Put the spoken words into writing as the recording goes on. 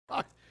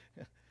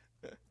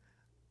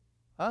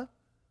Huh?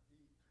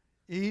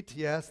 Eat,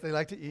 yes, they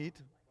like to eat.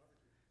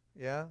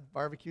 Yeah,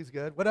 barbecue's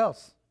good. What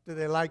else do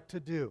they like to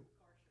do?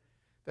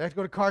 They like to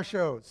go to car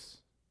shows.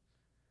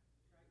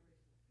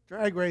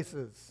 Drag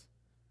races.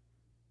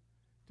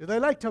 Do they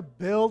like to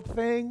build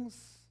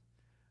things?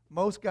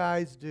 Most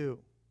guys do.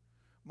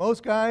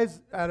 Most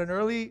guys at an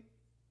early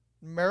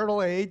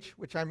marital age,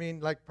 which I mean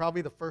like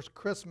probably the first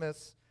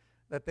Christmas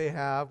that they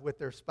have with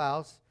their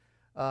spouse,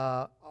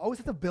 always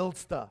have to build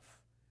stuff,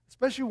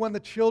 especially when the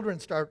children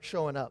start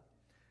showing up.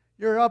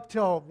 You're up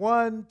till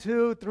 1,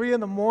 2, 3 in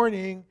the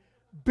morning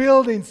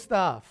building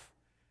stuff,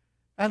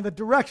 and the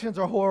directions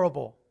are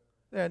horrible.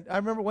 And I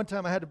remember one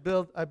time I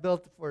built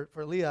for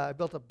Leah, I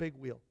built a big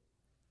wheel.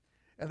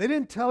 And they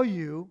didn't tell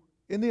you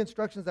in the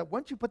instructions that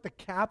once you put the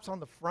caps on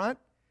the front,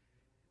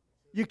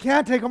 you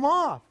can't take them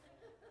off.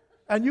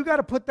 And you got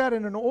to put that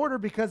in an order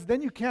because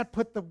then you can't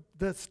put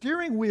the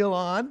steering wheel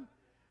on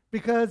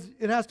because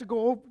it has to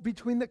go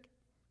between the...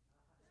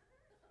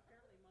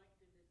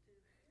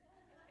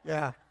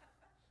 Yeah,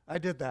 I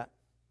did that.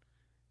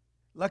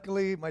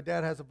 Luckily, my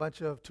dad has a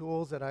bunch of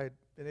tools that I'd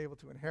been able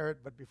to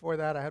inherit, but before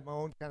that, I had my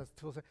own kind of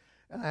tools,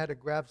 and I had to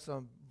grab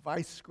some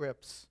vice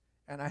scripts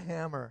and a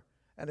hammer,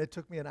 and it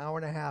took me an hour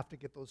and a half to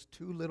get those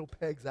 2 little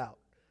pegs out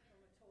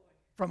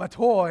from a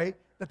toy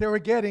that they were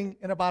getting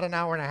in about an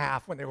hour and a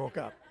half when they woke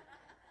up.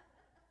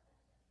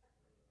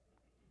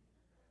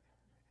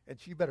 And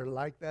she better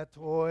like that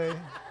toy.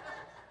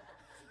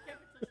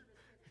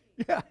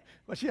 Yeah,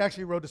 well, she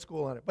actually rode to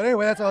school on it. But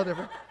anyway, that's all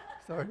different.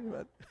 Sorry,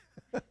 but...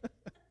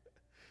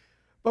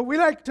 But we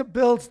like to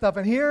build stuff.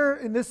 And here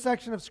in this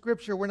section of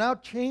Scripture, we're now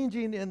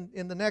changing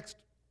in the next,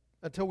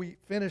 until we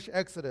finish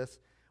Exodus.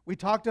 We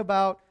talked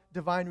about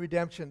divine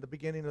redemption, the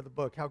beginning of the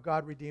book, how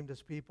God redeemed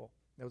his people.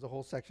 There was a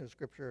whole section of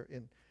Scripture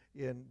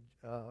in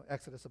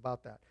Exodus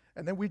about that.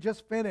 And then we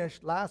just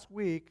finished last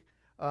week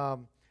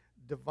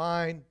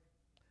divine,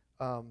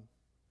 I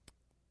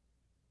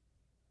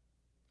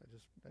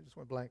just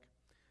went blank.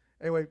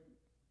 Anyway,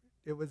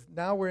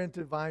 now we're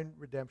into divine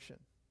redemption.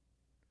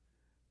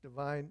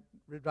 Divine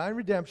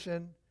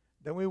redemption.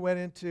 Then we went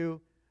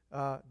into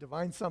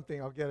divine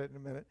something. I'll get it in a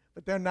minute.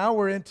 But then now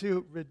we're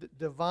into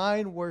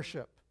divine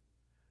worship.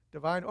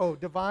 There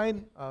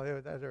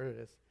it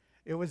is.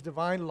 It was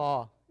divine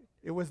law.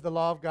 It was the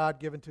law of God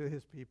given to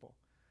his people.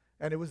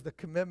 And it was the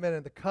commitment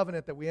and the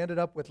covenant that we ended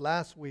up with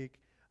last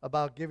week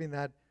about giving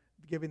that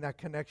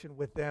connection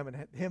with them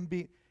and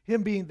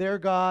him being their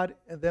God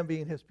and them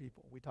being his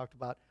people. We talked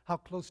about how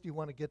close do you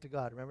want to get to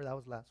God. Remember, that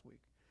was last week.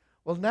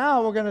 Well,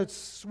 now we're going to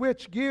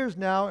switch gears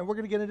now, and we're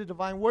going to get into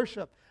divine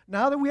worship.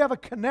 Now that we have a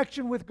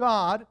connection with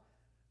God,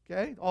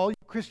 okay, all you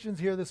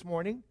Christians here this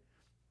morning,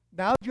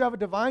 now that you have a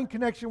divine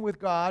connection with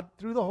God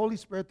through the Holy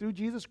Spirit, through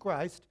Jesus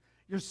Christ,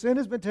 your sin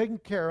has been taken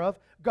care of.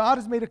 God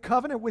has made a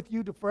covenant with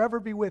you to forever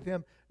be with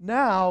him.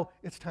 Now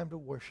it's time to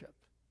worship.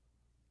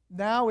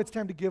 Now it's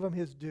time to give him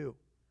his due.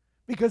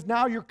 Because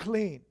now you're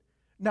clean.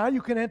 Now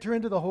you can enter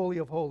into the Holy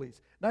of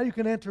Holies. Now you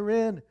can enter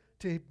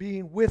into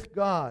being with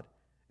God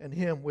and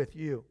him with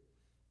you.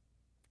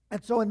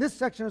 And so in this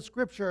section of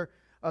Scripture,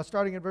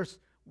 starting in verse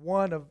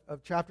 1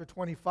 of chapter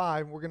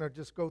 25, we're going to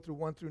just go through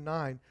 1 through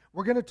 9,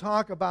 we're going to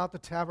talk about the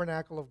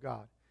tabernacle of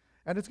God.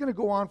 And it's going to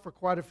go on for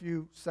quite a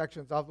few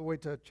sections, all the way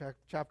to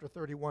chapter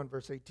 31,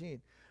 verse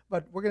 18.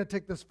 But we're going to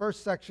take this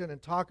first section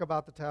and talk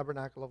about the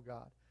tabernacle of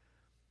God.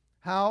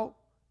 How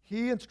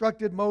he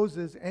instructed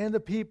Moses and the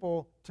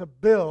people to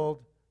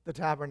build the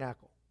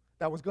tabernacle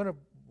that was going to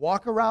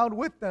walk around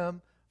with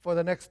them for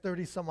the next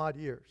 30 some odd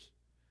years.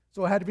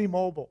 So it had to be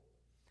mobile.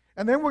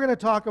 And then we're going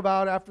to talk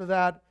about, after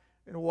that,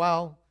 in a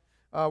while,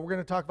 we're going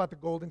to talk about the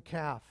golden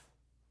calf.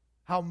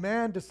 How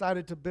man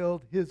decided to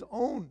build his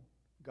own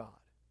God.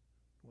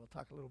 We'll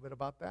talk a little bit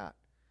about that.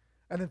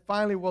 And then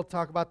finally, we'll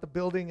talk about the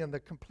building and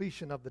the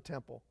completion of the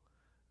temple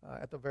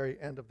at the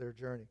very end of their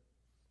journey.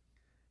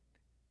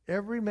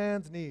 Every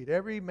man's need,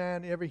 every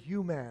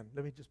human,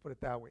 let me just put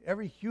it that way,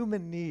 every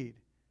human need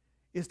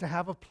is to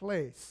have a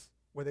place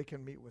where they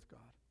can meet with God.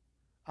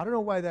 I don't know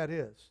why that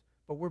is,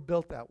 but we're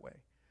built that way.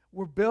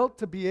 We're built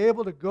to be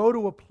able to go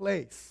to a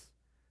place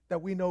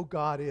that we know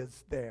God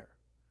is there.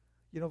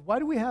 You know, why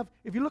do we have,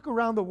 if you look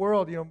around the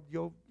world,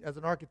 you'll, as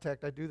an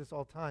architect, I do this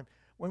all the time.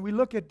 When we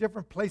look at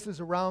different places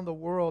around the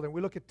world and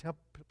we look at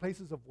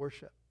places of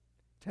worship,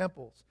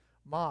 temples,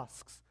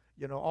 mosques,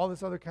 all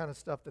this other kind of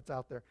stuff that's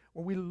out there.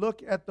 When we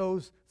look at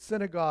those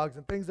synagogues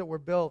and things that were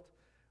built,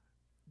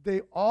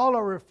 they all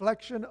are a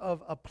reflection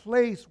of a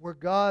place where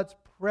God's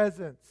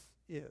presence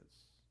is.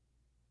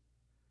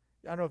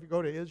 I don't know if you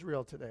go to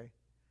Israel today.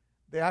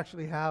 They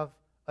actually have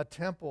a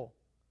temple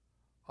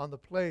on the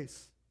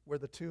place where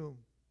the tomb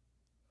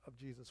of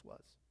Jesus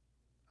was.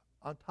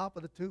 On top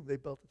of the tomb, they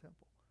built a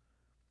temple.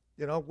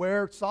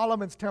 Where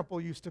Solomon's temple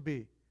used to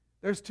be.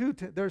 There's two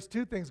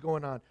things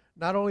going on.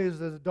 Not only is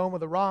there the Dome of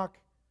the Rock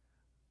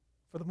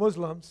for the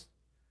Muslims,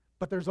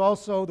 but there's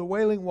also the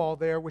Wailing Wall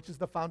there, which is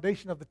the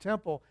foundation of the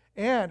temple.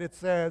 And it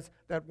says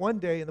that one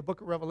day in the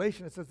book of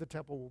Revelation, it says the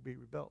temple will be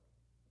rebuilt.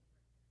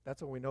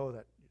 That's when we know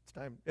that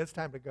it's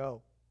time to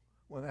go.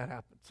 when that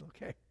happens,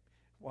 okay?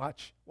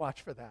 Watch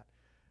for that.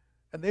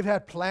 And they've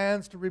had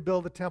plans to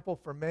rebuild the temple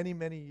for many,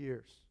 many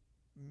years.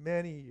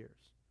 Many years.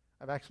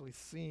 I've actually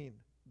seen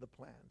the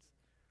plans.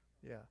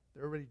 Yeah,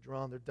 they're already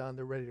drawn, they're done,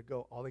 they're ready to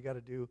go. All they got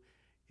to do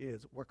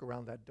is work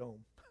around that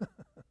dome.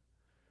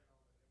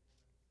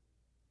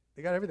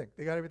 They got everything.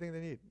 They got everything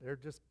they need. They're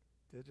just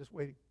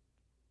waiting.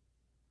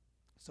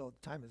 So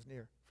the time is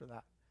near for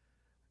that.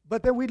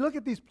 But then we look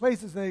at these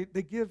places, and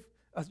they give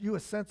you a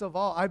sense of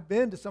awe. I've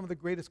been to some of the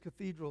greatest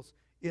cathedrals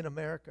in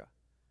America.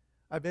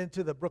 I've been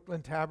to the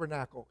Brooklyn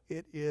Tabernacle.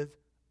 It is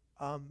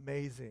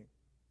amazing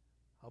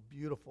how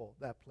beautiful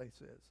that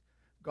place is.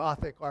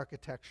 Gothic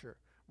architecture,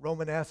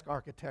 Romanesque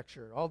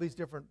architecture, all these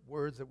different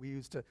words that we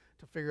use to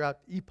figure out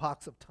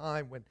epochs of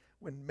time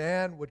when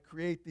man would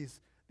create these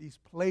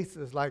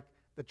places like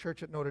the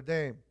church at Notre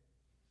Dame,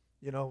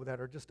 that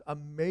are just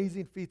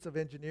amazing feats of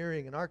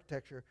engineering and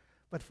architecture,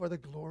 but for the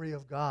glory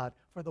of God,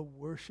 for the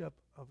worship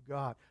of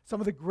God. Some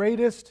of the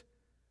greatest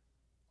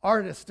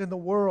artists in the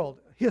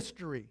world,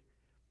 history,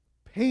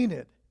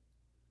 painted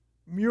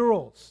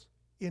murals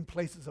in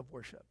places of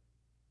worship,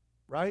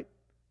 right?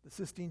 The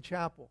Sistine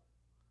Chapel,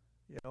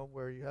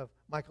 where you have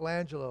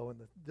Michelangelo and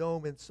the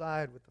dome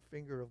inside with the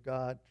finger of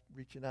God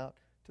reaching out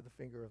to the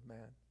finger of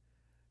man.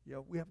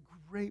 We have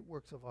great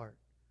works of art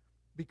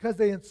because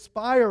they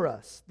inspire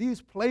us.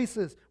 These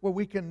places where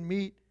we can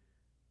meet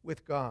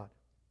with God.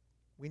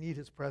 We need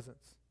His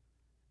presence,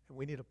 and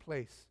we need a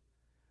place.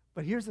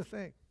 But here's the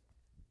thing.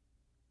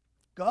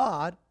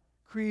 God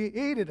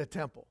created a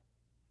temple.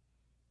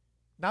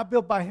 Not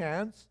built by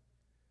hands,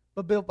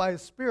 but built by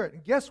His Spirit.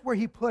 And guess where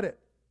He put it?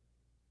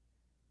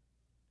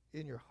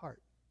 In your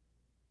heart.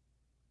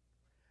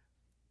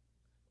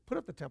 Put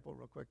up the temple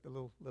real quick, the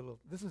little.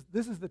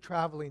 This is the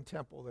traveling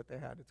temple that they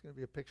had. It's going to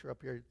be a picture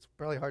up here. It's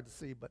probably hard to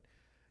see, but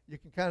you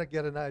can kind of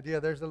get an idea.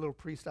 There's the little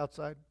priest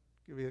outside.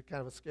 Give you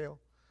kind of a scale.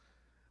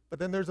 But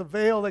then there's a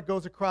veil that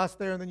goes across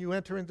there, and then you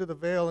enter into the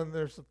veil, and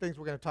there's some things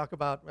we're going to talk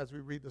about as we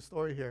read the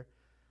story here.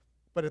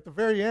 But at the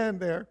very end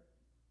there,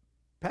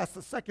 past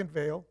the second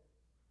veil,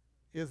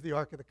 is the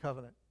Ark of the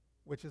Covenant,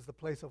 which is the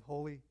place of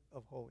Holy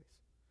of Holies.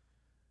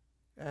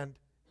 And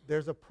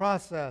there's a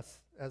process,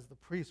 as the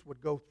priest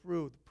would go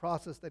through, the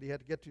process that he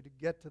had to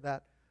get to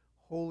that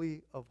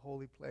Holy of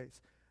Holy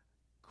place.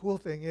 Cool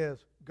thing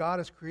is, God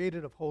has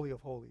created a Holy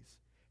of Holies.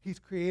 He's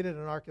created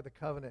an Ark of the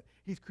Covenant.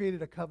 He's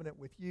created a covenant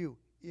with you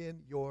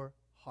in your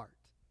heart.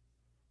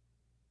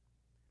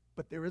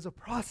 But there is a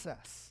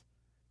process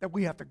that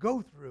we have to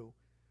go through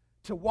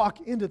to walk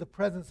into the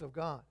presence of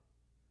God.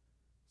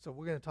 So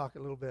we're going to talk a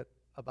little bit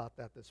about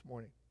that this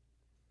morning.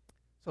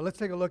 So let's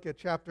take a look at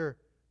chapter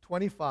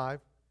 25,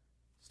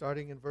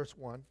 starting in verse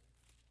 1,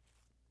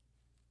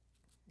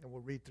 and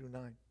we'll read through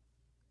 9.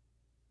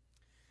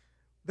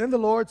 Then the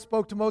Lord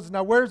spoke to Moses.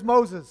 Now, where's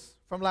Moses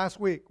from last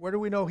week? Where do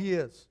we know he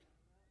is?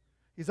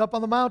 He's up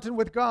on the mountain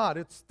with God.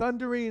 It's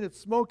thundering, it's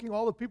smoking.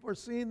 All the people are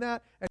seeing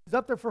that. And he's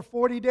up there for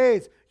 40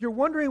 days. You're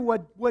wondering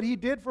what he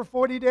did for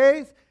 40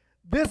 days?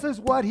 This is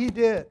what he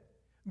did.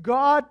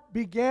 God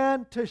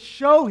began to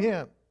show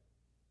him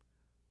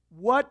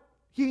what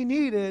he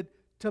needed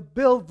to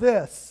build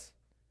this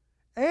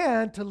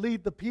and to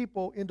lead the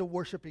people into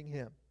worshiping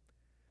him,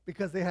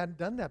 because they hadn't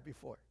done that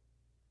before.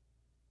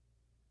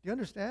 Do you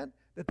understand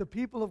that the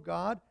people of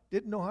God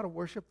didn't know how to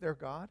worship their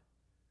God?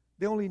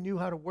 They only knew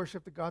how to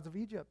worship the gods of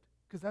Egypt,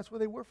 because that's where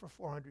they were for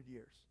 400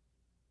 years.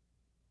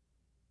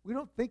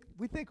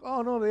 We think,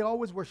 oh no, they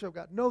always worship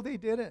God. No, they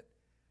didn't.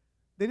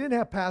 They didn't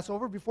have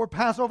Passover before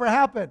Passover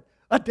happened,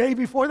 a day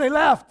before they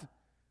left.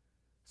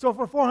 So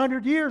for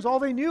 400 years, all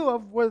they knew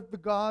of were the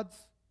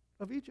gods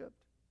of Egypt.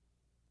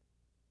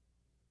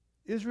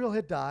 Israel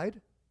had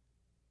died.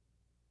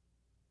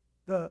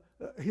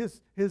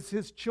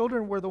 His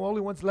children were the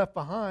only ones left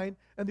behind,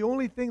 and the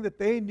only thing that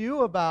they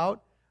knew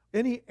about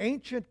any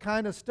ancient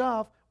kind of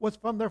stuff was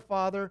from their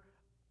father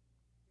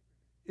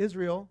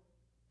Israel,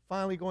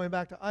 finally going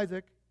back to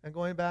Isaac and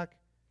going back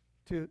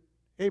to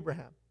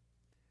Abraham.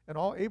 And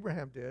all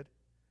Abraham did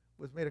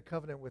was made a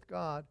covenant with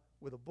God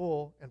with a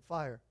bull and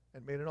fire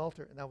and made an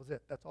altar, and that was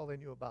it. That's all they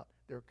knew about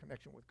their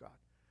connection with God.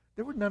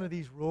 There were none of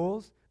these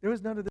rules. There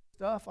was none of this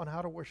stuff on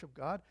how to worship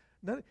God.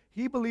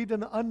 He believed in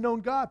the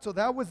unknown God, so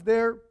that was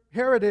their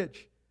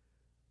heritage.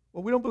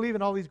 Well, we don't believe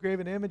in all these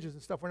graven images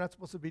and stuff. We're not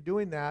supposed to be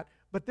doing that.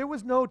 But there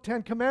was no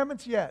 10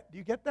 Commandments yet. Do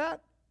you get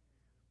that?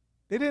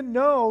 They didn't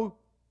know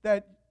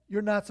that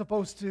you're not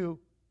supposed to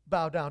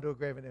bow down to a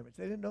graven image.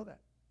 They didn't know that.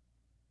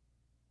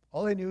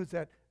 All they knew is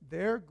that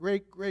their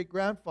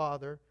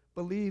great-great-grandfather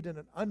believed in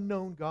an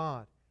unknown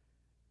God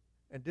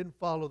and didn't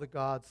follow the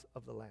gods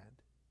of the land.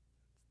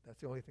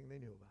 That's the only thing they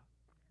knew about.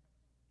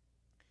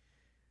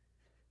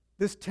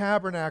 This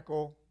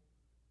tabernacle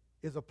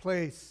is a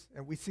place,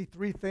 and we see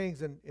three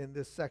things in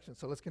this section,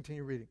 so let's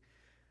continue reading.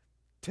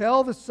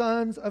 Tell the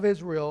sons of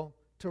Israel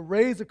to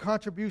raise a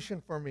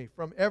contribution for me.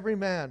 From every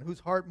man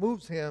whose heart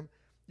moves him,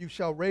 you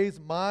shall raise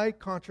my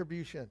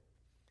contribution.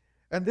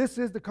 And this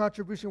is the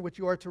contribution which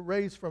you are to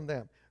raise from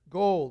them: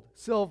 gold,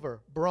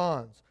 silver,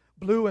 bronze,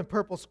 blue and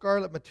purple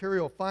scarlet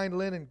material, fine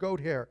linen,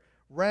 goat hair,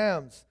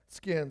 rams'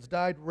 skins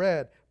dyed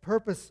red,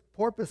 porpoise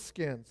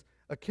skins,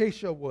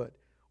 acacia wood,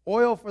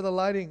 oil for the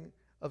lighting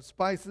of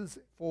spices,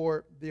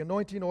 for the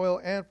anointing oil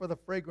and for the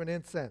fragrant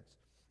incense,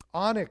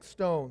 onyx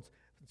stones,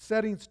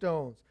 setting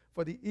stones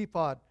for the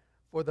ephod,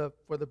 for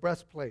the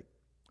breastplate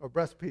or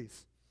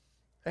breastpiece.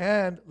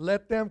 And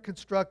let them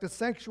construct a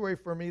sanctuary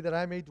for me, that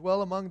I may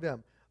dwell among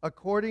them,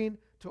 according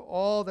to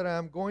all that I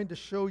am going to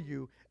show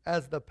you,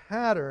 as the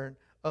pattern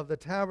of the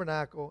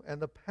tabernacle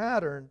and the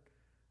pattern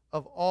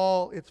of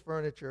all its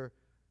furniture.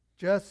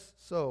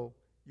 Just so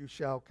you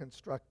shall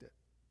construct it.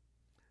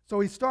 So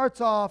he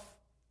starts off,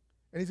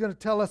 and he's going to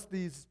tell us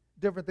these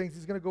different things.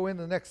 He's going to go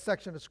into the next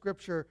section of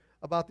Scripture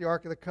about the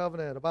Ark of the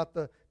Covenant, about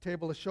the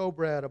table of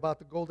showbread, about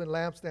the golden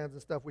lampstands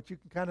and stuff, which you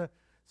can kind of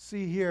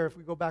see here if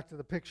we go back to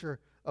the picture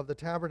of the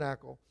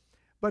tabernacle.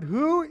 But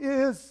who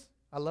is,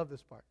 I love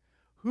this part,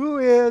 who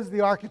is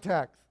the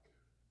architect?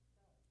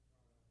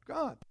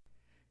 God.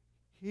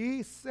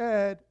 He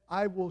said,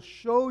 I will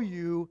show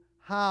you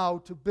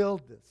how to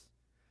build this.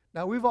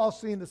 Now, we've all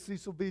seen the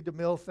Cecil B.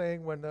 DeMille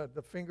thing when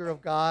the finger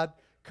of God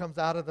comes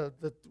out of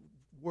the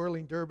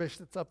whirling dervish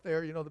that's up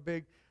there, you know, the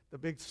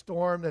big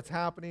storm that's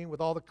happening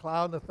with all the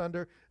cloud and the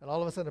thunder, and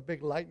all of a sudden a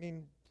big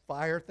lightning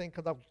fire thing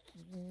comes up,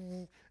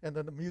 and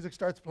then the music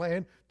starts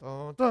playing,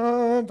 dun,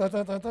 dun, dun,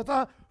 dun, dun, dun,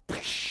 dun,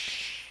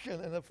 and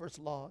then the first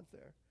law is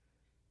there.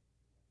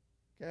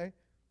 Okay?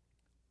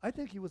 I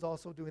think he was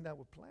also doing that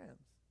with plans.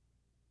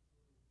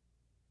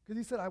 Because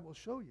he said, I will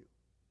show you.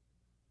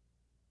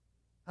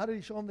 How did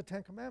he show them the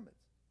Ten Commandments?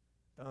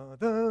 Dun,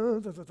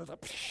 dun, dun, dun, dun, dun,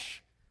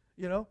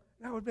 you know,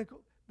 that would have been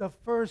cool. The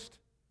first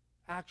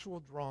actual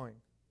drawing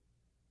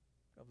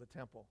of the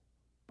temple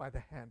by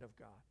the hand of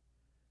God.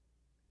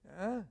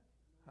 Yeah?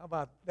 How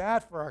about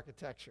that for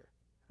architecture?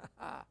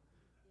 I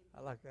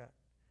like that.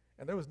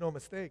 And there was no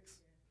mistakes.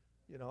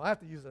 You know, I have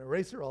to use an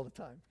eraser all the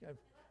time.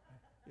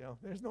 You know,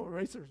 there's no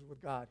erasers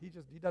with God. He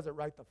does it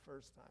right the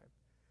first time.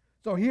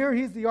 So here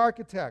he's the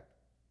architect.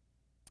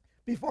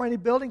 Before any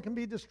building can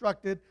be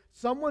constructed,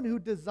 someone who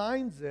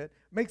designs it,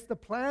 makes the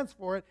plans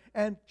for it,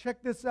 and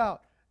check this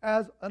out.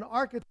 As an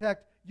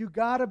architect, you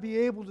got to be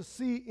able to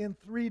see in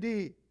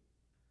 3D.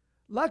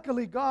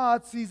 Luckily,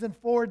 God sees in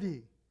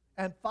 4D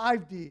and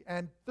 5D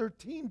and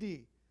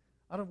 13D.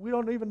 We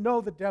don't even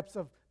know the depths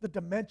of the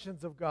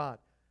dimensions of God.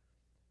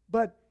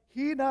 But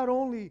he not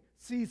only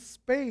sees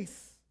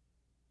space,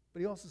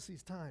 but he also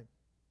sees time,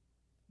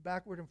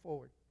 backward and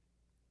forward.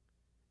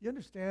 You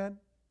understand?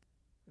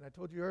 And I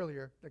told you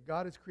earlier that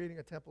God is creating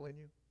a temple in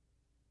you.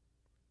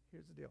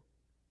 Here's the deal.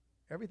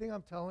 Everything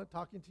I'm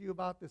talking to you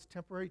about, this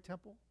temporary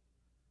temple,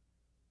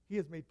 he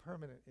has made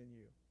permanent in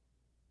you.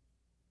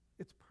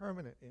 It's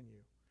permanent in you.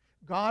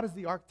 God is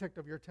the architect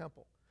of your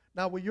temple.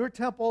 Now, will your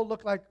temple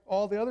look like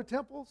all the other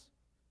temples?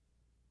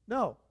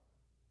 No.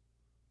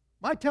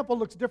 My temple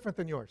looks different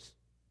than yours.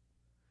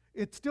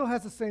 It still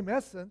has the same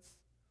essence.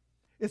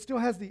 It still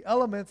has the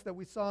elements that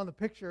we saw in the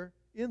picture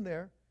in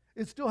there.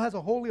 It still has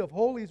a Holy of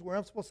Holies where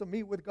I'm supposed to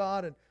meet with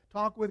God and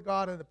talk with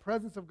God, and the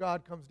presence of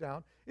God comes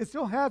down. It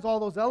still has all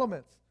those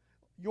elements.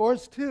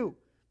 Yours too.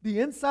 The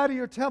inside of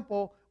your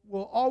temple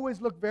will always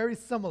look very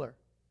similar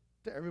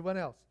to everyone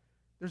else.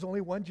 There's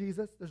only one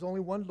Jesus. There's only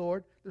one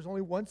Lord. There's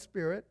only one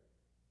Spirit.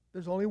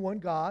 There's only one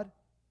God,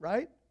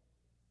 right?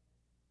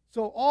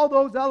 So all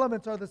those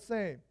elements are the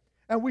same.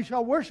 And we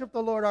shall worship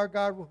the Lord our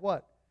God with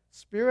what?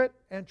 Spirit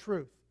and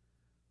truth.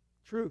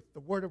 Truth, the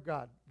Word of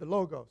God, the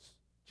Logos.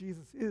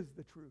 Jesus is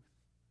the truth.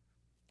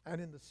 And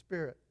in the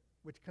Spirit,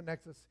 which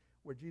connects us,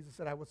 where Jesus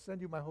said, I will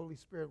send you my Holy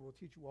Spirit, will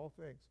teach you all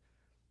things.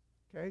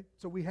 Okay?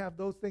 So we have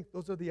those things.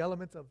 Those are the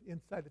elements of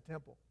inside the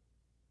temple.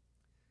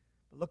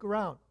 But look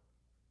around.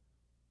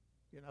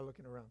 You're not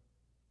looking around.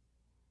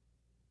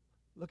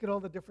 Look at all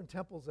the different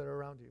temples that are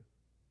around you.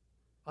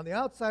 On the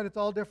outside, it's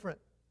all different.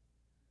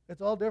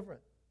 It's all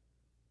different.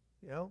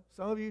 You know,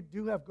 some of you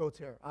do have goat's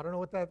hair. I don't know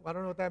what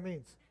that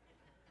means.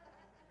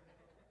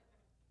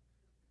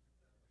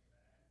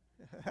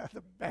 That's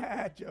a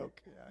bad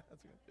joke. Yeah,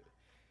 that's good.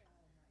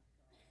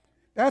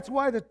 That's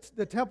why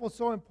the temple is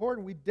so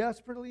important. We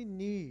desperately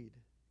need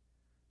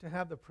to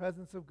have the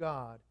presence of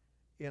God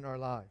in our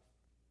life.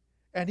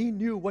 And he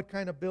knew what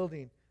kind of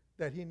building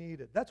that he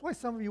needed. That's why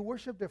some of you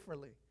worship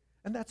differently.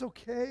 And that's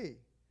okay.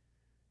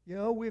 You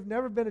know, we've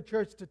never been a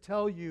church to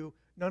tell you,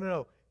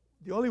 no.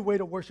 The only way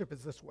to worship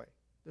is this way.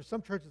 There's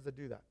some churches that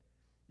do that.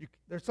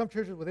 There's some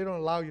churches where they don't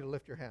allow you to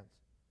lift your hands.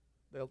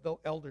 They'll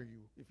elder you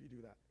if you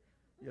do that.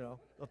 You know,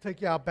 they'll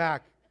take you out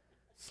back,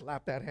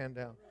 slap that hand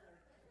down.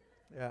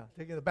 Yeah,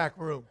 take you in the back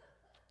room.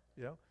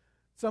 You know,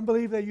 some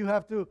believe that you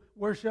have to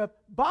worship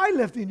by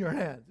lifting your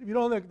hands. If you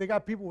don't, they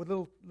got people with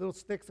little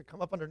sticks that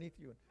come up underneath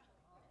you.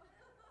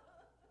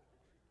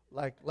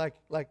 Like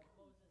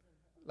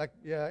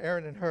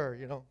Aaron and her,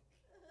 you know.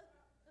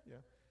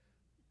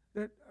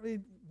 Yeah. I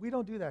mean, we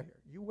don't do that here.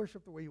 You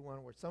worship the way you want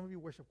to worship. Some of you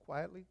worship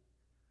quietly.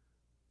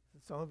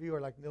 Some of you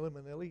are like Nilly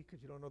Manilly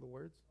because you don't know the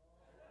words.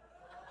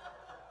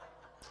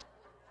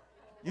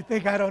 You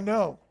think I don't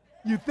know.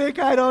 You think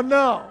I don't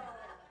know.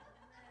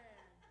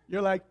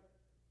 You're like,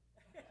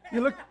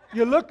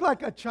 You look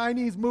like a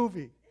Chinese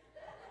movie.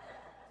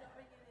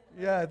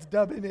 Yeah, it's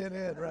dubbing it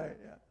in, right?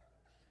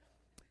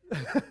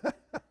 Yeah.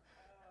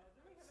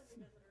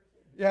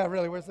 Yeah,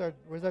 really. Where's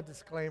our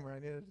disclaimer? I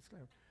need a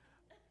disclaimer.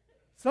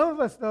 Some of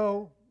us,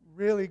 though,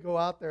 really go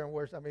out there and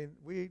worship. I mean,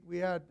 we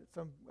had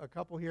a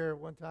couple here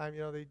one time.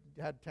 They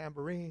had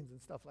tambourines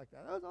and stuff like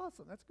that. That was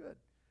awesome. That's good.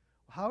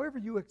 However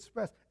you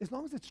express, as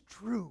long as it's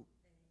true.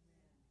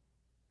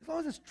 As long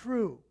as it's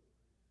true.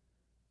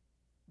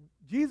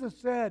 Jesus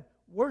said,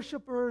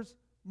 worshipers,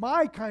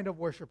 my kind of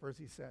worshipers,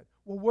 he said,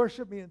 will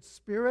worship me in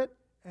spirit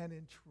and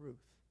in truth.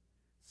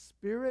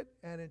 Spirit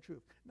and in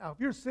truth. Now, if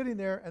you're sitting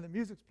there and the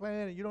music's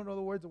playing and you don't know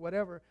the words or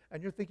whatever,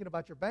 and you're thinking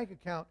about your bank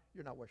account,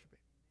 you're not worshiping.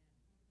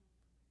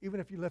 Even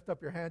if you lift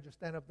up your hands, you're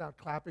standing up, down,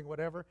 clapping,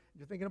 whatever,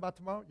 you're thinking about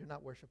tomorrow, you're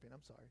not worshiping.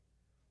 I'm sorry.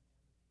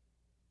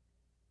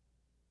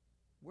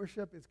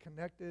 Worship is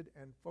connected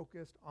and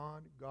focused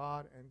on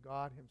God and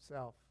God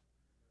himself.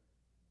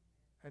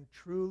 And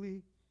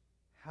truly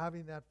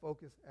having that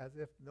focus as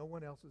if no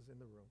one else is in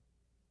the room.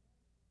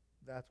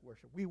 That's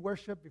worship. We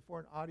worship before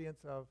an audience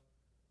of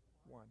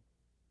one.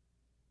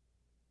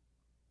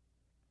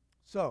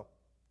 So,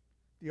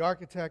 the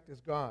architect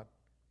is God,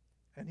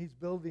 and he's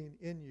building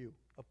in you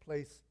a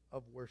place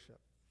of worship.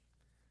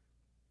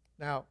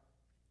 Now,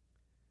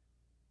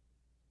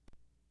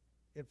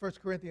 in 1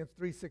 Corinthians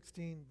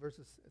 3:16,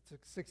 verses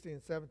 16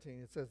 and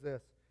 17, it says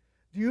this,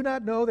 "Do you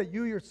not know that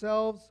you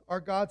yourselves are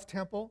God's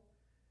temple,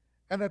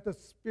 and that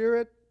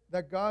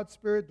God's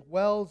Spirit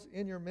dwells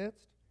in your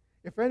midst?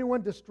 If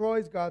anyone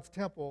destroys God's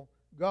temple,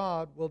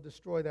 God will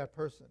destroy that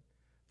person.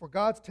 For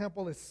God's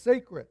temple is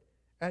sacred,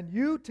 and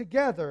you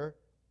together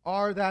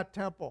are that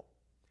temple."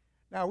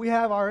 Now, we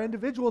have our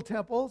individual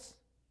temples,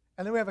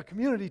 and then we have a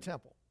community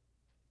temple.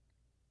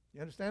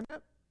 You understand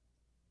that?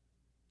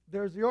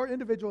 There's your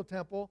individual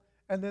temple,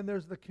 and then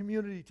there's the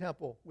community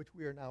temple, which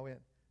we are now in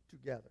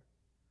together.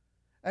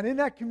 And in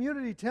that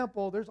community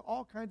temple, there's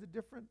all kinds of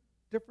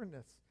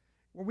differentness.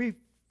 When we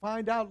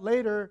find out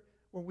later,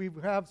 when we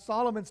have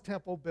Solomon's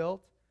temple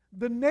built,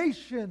 the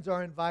nations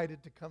are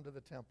invited to come to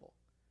the temple.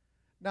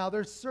 Now,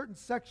 there's certain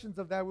sections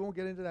of that. We won't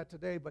get into that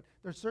today, but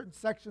there's certain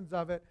sections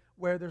of it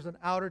where there's an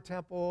outer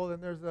temple,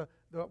 and there's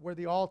where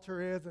the altar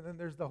is, and then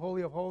there's the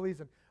Holy of Holies,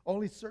 and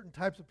only certain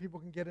types of people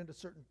can get into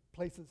certain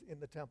places in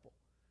the temple.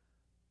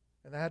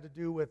 And that had to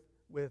do with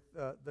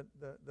the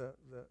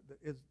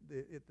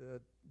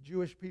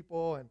Jewish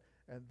people and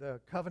the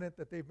covenant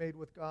that they've made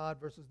with God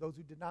versus those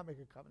who did not make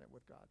a covenant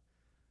with God.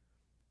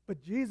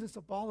 But Jesus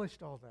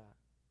abolished all that.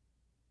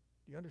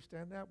 Do you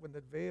understand that? When the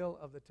veil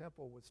of the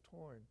temple was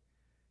torn,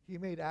 he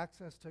made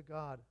access to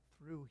God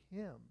through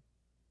him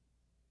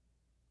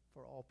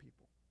for all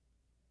people.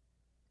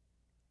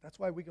 That's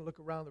why we can look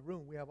around the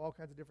room. We have all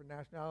kinds of different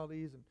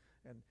nationalities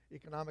and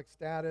economic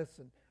status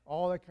and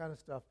all that kind of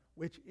stuff,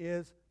 which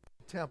is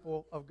the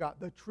temple of God.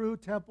 The true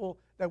temple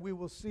that we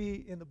will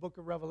see in the book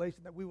of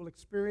Revelation, that we will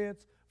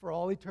experience for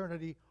all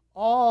eternity.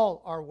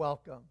 All are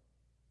welcome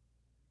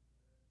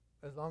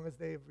as long as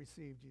they have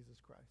received Jesus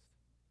Christ.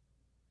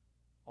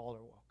 All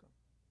are welcome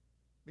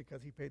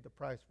because he paid the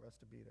price for us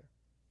to be there.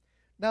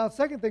 Now, the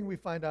second thing we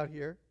find out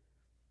here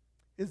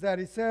is that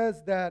he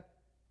says that,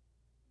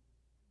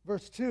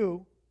 verse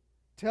 2,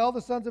 "Tell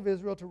the sons of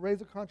Israel to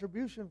raise a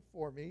contribution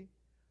for me.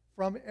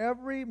 From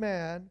every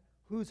man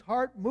whose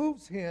heart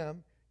moves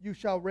him, you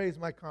shall raise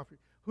my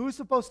contribution." Who's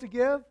supposed to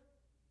give?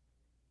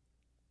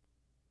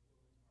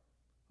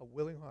 A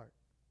willing heart.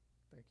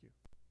 Thank you.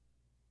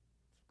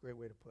 It's a great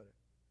way to put it.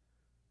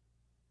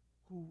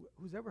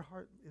 Whose ever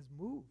heart is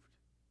moved.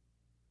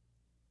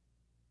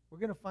 We're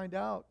going to find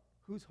out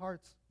whose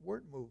hearts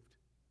weren't moved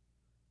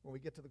when we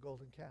get to the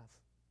golden calf.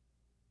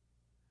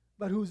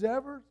 But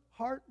whosever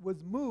heart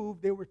was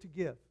moved, they were to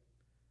give.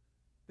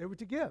 They were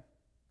to give.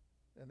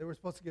 And they were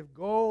supposed to give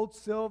gold,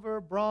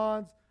 silver,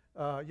 bronze,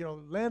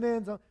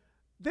 linens.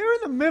 They're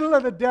in the middle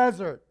of the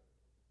desert.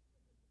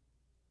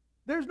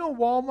 There's no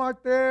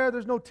Walmart there.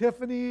 There's no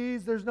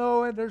Tiffany's. There's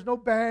no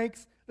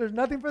banks. There's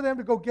nothing for them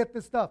to go get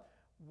this stuff.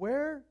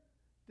 Where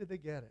did they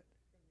get it?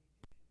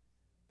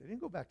 They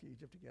didn't go back to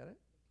Egypt to get it.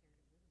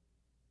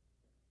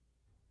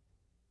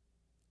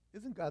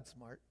 Isn't God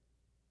smart?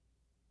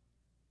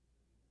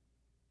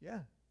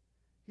 Yeah.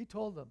 He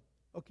told them,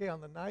 okay,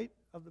 on the night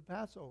of the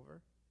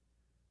Passover,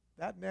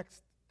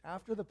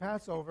 after the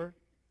Passover,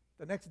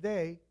 the next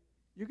day,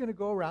 you're going to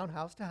go around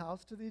house to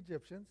house to the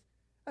Egyptians,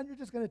 and you're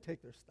just going to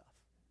take their stuff.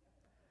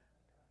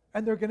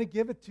 And they're going to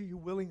give it to you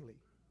willingly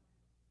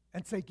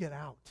and say, get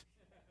out.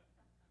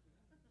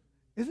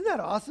 Isn't that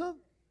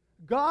awesome?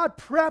 God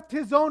prepped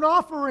his own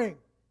offering.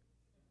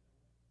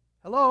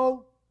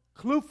 Hello?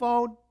 Clue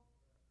phone.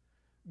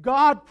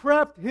 God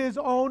prepped his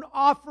own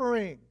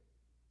offering.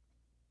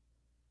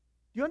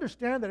 Do you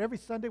understand that every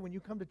Sunday when you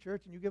come to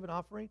church and you give an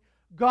offering,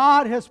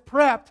 God has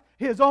prepped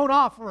his own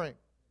offering?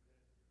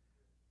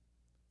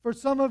 For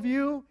some of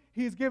you,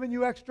 he's given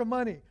you extra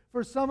money.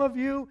 For some of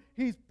you,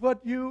 he's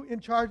put you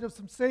in charge of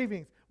some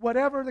savings.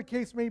 Whatever the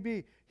case may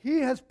be, he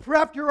has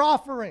prepped your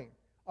offering.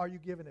 Are you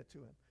giving it to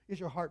him? Is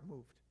your heart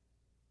moved?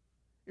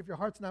 If your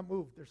heart's not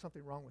moved, there's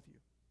something wrong with you.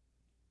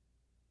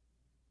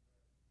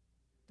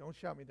 Don't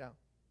shout me down.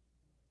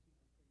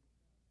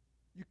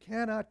 You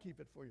cannot keep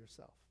it for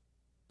yourself.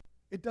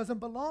 It doesn't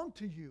belong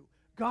to you.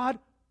 God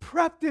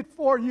prepped it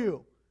for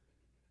you.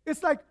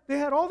 It's like they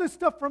had all this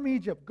stuff from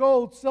Egypt,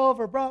 gold,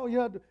 silver,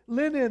 brown,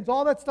 linens,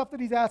 all that stuff that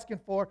he's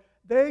asking for.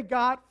 They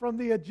got from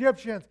the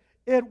Egyptians.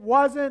 It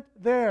wasn't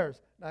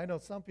theirs. Now, I know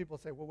some people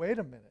say, well, wait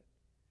a minute.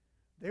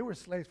 They were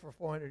slaves for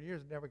 400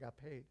 years and never got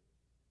paid.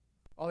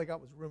 All they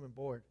got was room and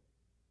board,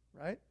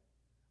 right?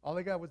 All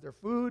they got was their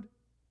food,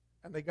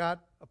 and they got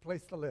a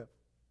place to live.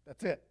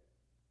 That's it.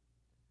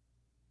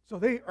 So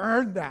they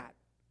earned that.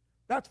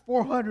 That's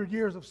 400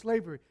 years of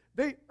slavery.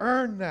 They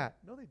earned that.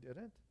 No, they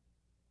didn't.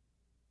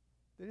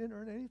 They didn't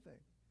earn anything.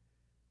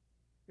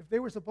 If they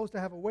were supposed to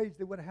have a wage,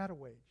 they would have had a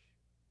wage.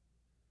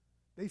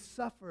 They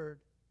suffered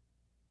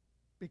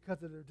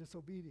because of their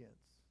disobedience.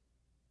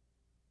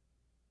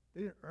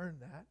 They didn't earn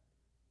that.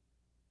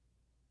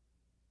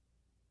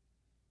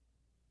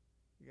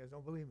 You guys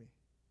don't believe me.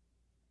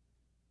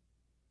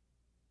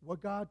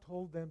 What God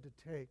told them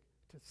to take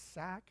to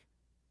sack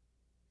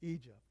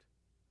Egypt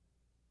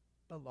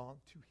belonged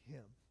to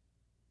him.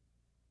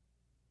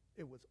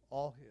 It was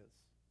all his.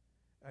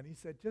 And he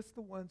said, just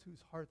the ones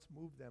whose hearts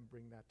move them,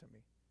 bring that to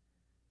me.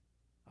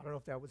 I don't know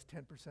if that was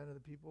 10% of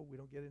the people. We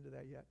don't get into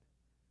that yet.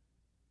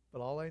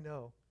 But all I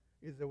know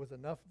is there was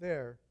enough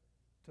there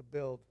to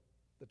build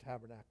the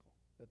tabernacle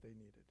that they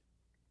needed.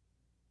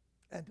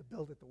 And to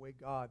build it the way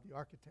God, the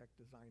architect,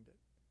 designed it.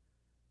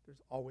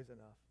 There's always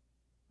enough.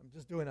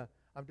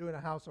 I'm doing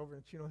a house over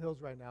in Chino Hills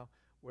right now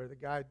where the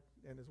guy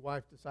and his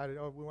wife decided,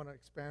 we want to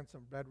expand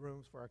some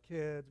bedrooms for our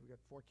kids. We got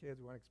 4 kids.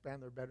 We want to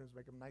expand their bedrooms,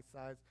 make them nice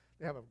size.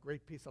 They have a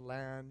great piece of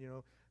land,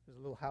 There's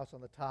a little house on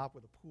the top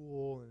with a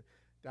pool and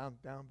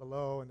down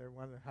below, and they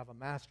want to have a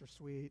master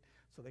suite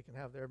so they can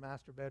have their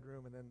master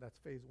bedroom, and then that's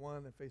phase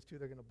 1. And phase 2,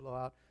 they're going to blow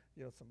out,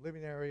 some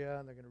living area,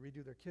 and they're going to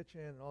redo their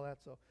kitchen and all that.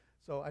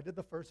 So I did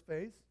the first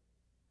phase,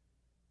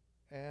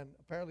 and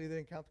apparently they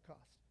didn't count the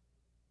cost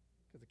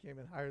because it came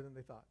in higher than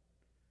they thought.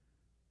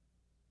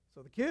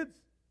 So the kids,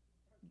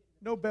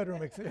 no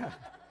bedroom, yeah.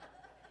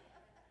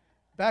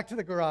 Back to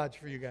the garage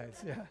for you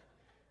guys,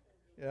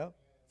 yeah.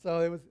 So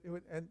it was,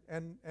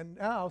 and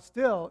now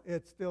still,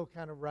 it's still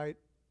kind of right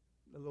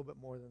a little bit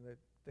more than they're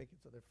thinking.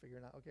 So they're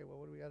figuring out, okay, well,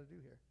 what do we got to do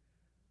here?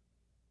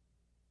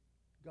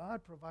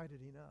 God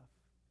provided enough.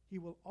 He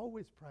will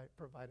always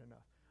provide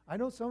enough. I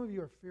know some of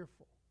you are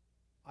fearful.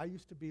 I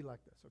used to be like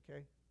this,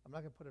 okay? I'm not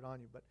going to put it on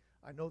you, but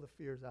I know the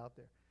fear's out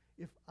there.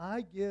 If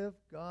I give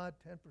God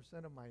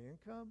 10% of my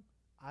income,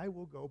 I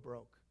will go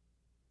broke.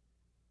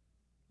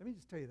 Let me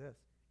just tell you this.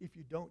 If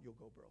you don't, you'll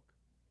go broke.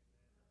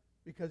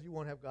 Because you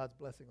won't have God's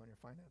blessing on your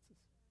finances.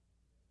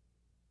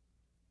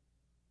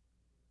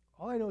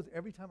 All I know is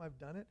every time I've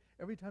done it,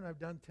 every time I've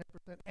done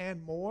 10%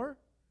 and more,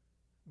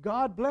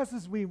 God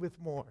blesses me with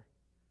more.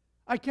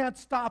 I can't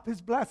stop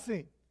his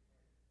blessing.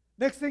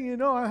 Next thing you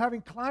know, I'm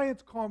having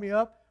clients call me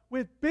up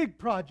with big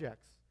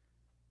projects.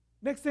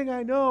 Next thing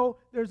I know,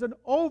 there's an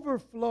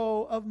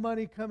overflow of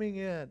money coming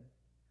in.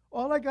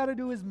 All I got to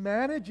do is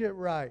manage it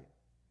right.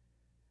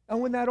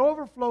 And when that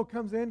overflow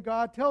comes in,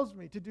 God tells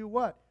me to do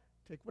what?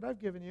 Take what I've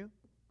given you,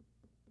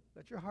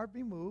 let your heart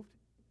be moved,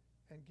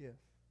 and give.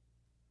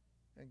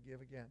 And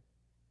give again.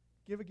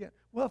 Give again.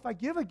 Well, if I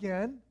give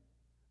again,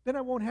 then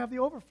I won't have the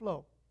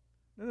overflow.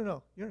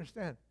 No. You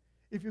understand?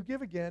 If you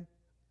give again,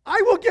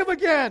 I will give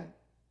again.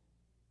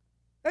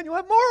 And you'll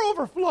have more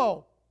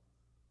overflow.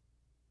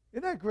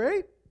 Isn't that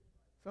great?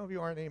 Some of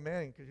you aren't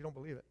amening because you don't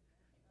believe it.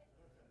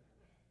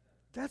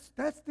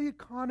 That's the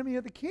economy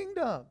of the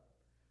kingdom.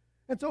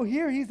 And so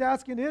here he's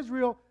asking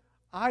Israel,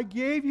 I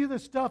gave you the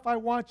stuff, I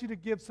want you to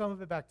give some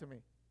of it back to me.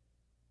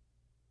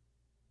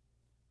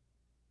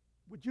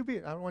 Would you be,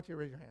 I don't want you to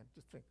raise your hand,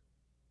 just think.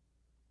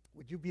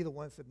 Would you be the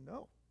one that said,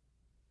 no?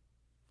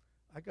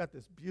 I got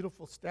this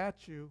beautiful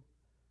statue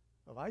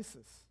of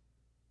Isis.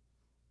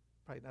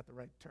 Probably not the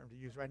right term to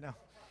use right now.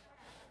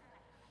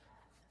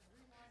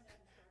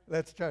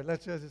 Let's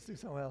just do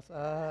something else.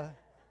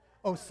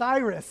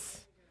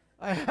 Osiris.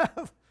 I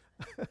have.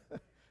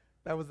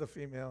 That was the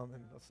female, and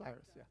then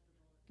Osiris,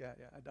 yeah.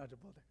 I dodged a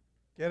bullet there.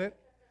 Get it?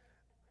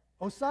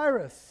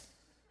 Osiris.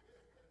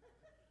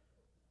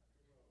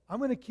 I'm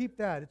going to keep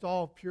that. It's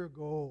all pure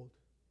gold.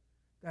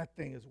 That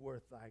thing is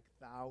worth like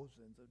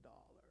thousands of dollars.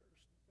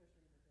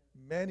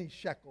 Many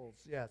shekels,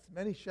 yes,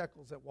 many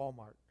shekels at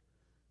Walmart.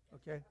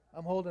 Okay?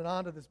 I'm holding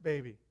on to this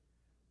baby.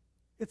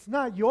 It's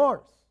not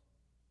yours.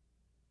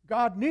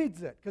 God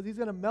needs it because he's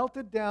going to melt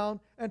it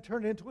down and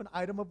turn it into an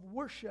item of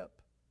worship.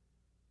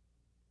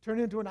 Turn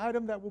it into an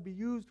item that will be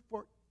used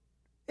for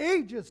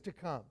ages to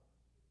come.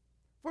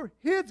 For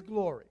his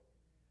glory.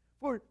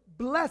 For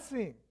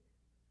blessing.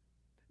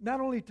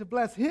 Not only to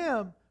bless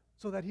him,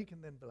 so that he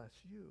can then bless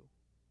you.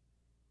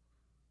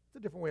 It's a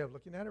different way of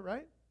looking at it,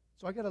 right?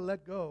 So I got to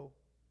let go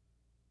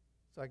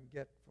so I can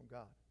get from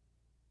God.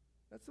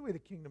 That's the way the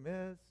kingdom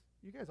is.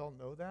 You guys all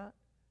know that.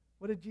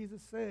 What did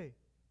Jesus say?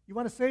 You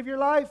want to save your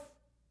life?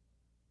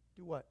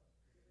 Do what?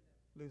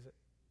 Lose it.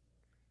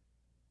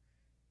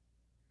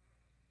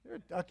 there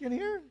a duck in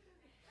here?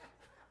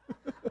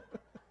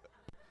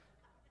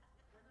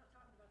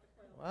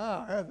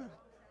 Wow,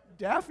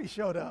 Daffy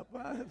showed up.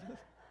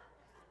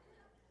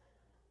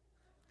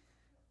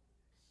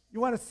 You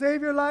want to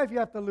save your life, you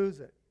have to lose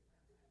it.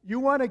 You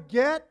want to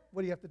get,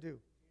 what do you have to do?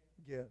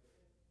 Give.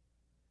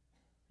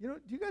 You know,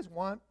 do you guys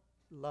want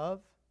love?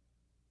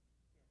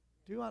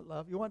 Do you want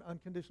love? You want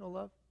unconditional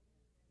love?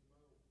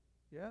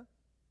 Yeah?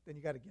 Then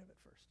you got to give it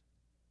first.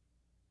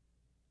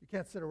 You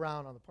can't sit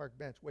around on the park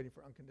bench waiting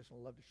for unconditional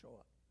love to show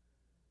up.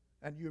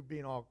 And you're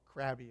being all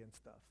crabby and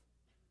stuff.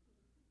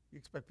 You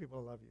expect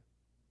people to love you.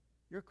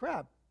 You're a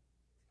crab.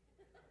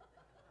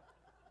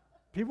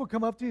 People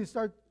come up to you and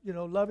start,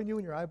 loving you,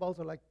 and your eyeballs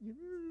are like,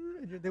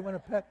 and they want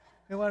to pet.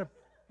 They want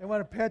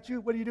to pet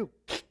you. What do?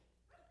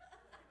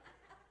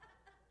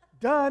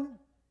 Done.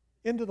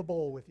 Into the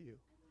bowl with you.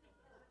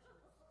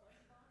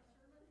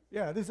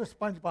 Yeah, these are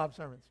SpongeBob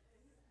sermons.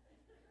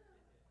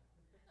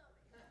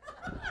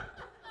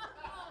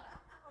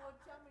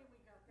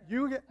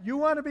 You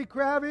want to be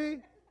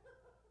crabby?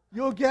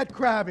 You'll get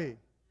crabby.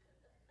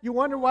 You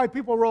wonder why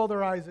people roll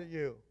their eyes at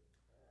you.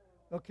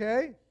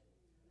 Okay?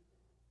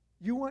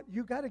 You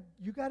got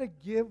to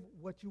give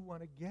what you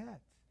want to get.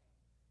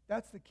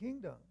 That's the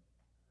kingdom.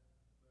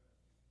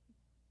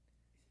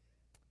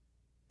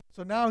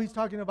 So now he's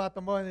talking about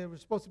the money that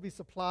was supposed to be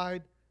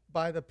supplied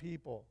by the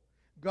people.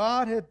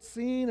 God had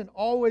seen and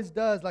always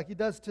does, like he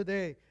does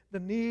today, the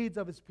needs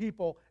of his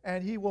people,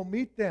 and he will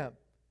meet them.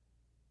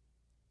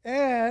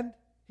 And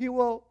he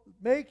will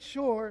make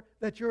sure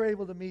that you're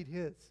able to meet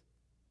his.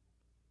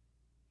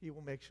 He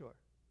will make sure.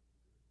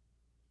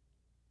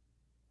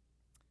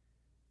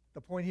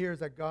 The point here is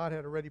that God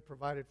had already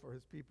provided for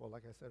his people,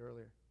 like I said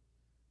earlier.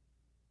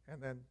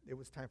 And then it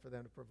was time for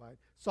them to provide.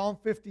 Psalm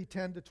 50,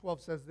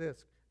 10-12 says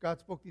this. God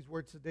spoke these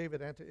words to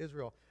David and to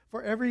Israel.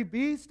 For every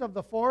beast of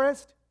the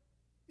forest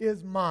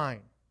is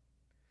mine,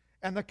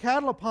 and the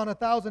cattle upon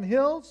 1,000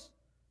 hills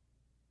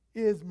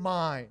is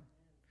mine.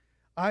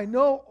 I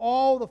know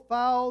all the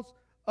fowls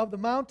of the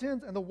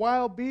mountains and the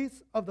wild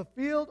beasts of the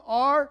field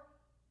are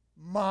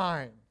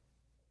mine.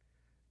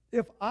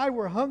 If I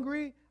were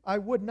hungry, I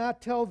would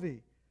not tell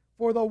thee,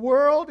 for the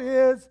world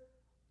is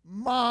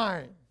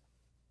mine,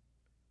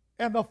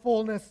 and the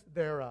fullness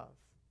thereof.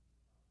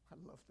 I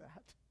love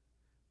that.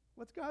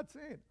 What's God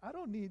saying? I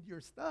don't need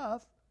your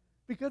stuff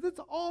because it's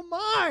all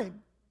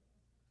mine.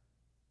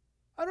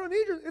 I don't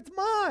need it's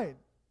mine.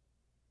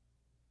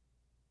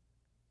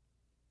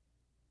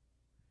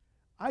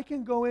 I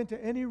can go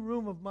into any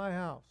room of my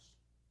house.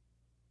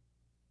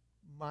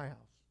 My house.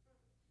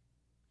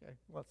 Okay,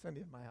 well,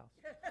 Cindy in my house.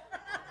 That's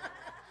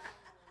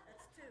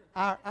two.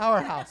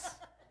 Our house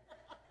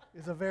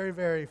is a very,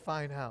 very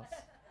fine house.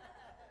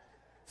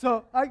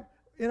 So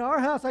in our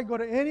house, I can go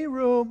to any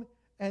room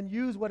and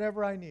use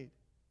whatever I need.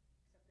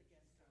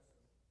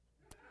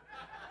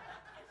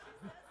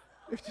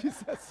 If she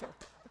says so.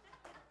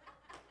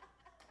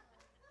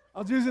 I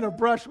was using a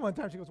brush one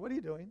time. She goes, what are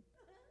you doing?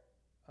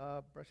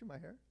 Brushing my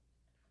hair.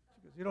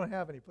 She goes, you don't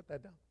have any. Put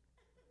that down.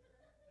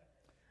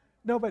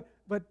 No, but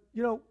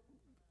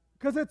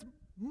because it's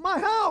my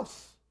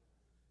house.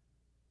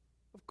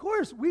 Of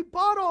course, we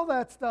bought all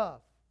that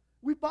stuff.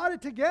 We bought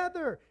it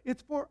together.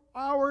 It's for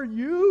our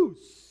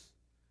use.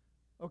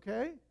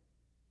 Okay?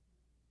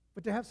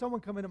 But to have someone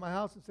come into my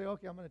house and say,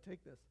 okay, I'm going to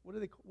take this. What do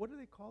they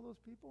call those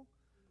people?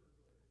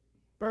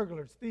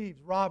 Burglars,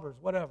 thieves, robbers,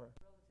 whatever.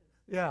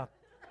 Yeah.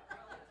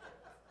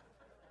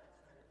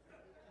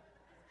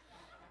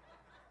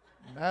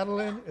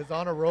 Madeline is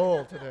on a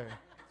roll today.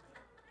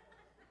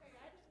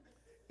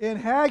 In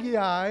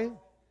Haggai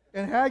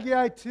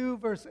 2,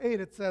 verse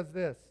 8, it says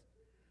this.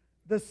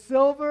 The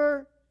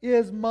silver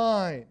is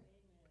mine,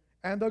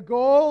 and the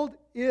gold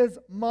is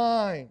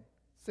mine,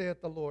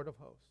 saith the Lord of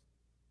hosts.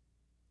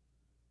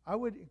 I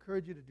would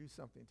encourage you to do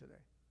something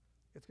today.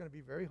 It's going to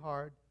be very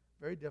hard,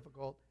 very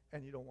difficult,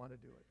 and you don't want to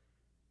do it.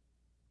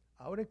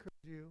 I would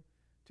encourage you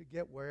to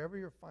get wherever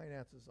your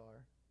finances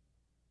are,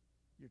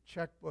 your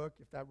checkbook,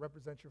 if that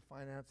represents your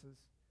finances,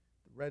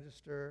 the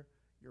register,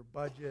 your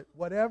budget,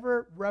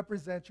 whatever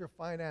represents your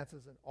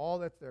finances and all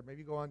that's there.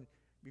 Maybe you go on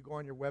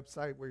your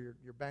website where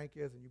your bank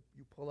is and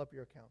you pull up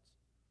your accounts.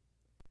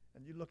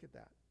 And you look at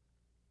that.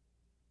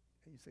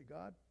 And you say,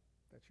 God,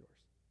 that's yours.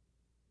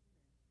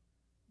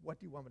 What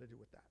do you want me to do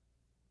with that?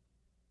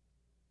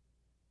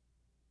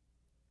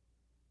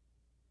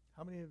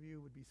 How many of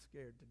you would be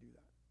scared to do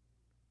that?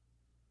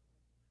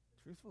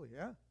 Truthfully,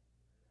 yeah.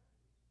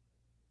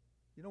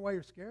 You know why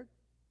you're scared?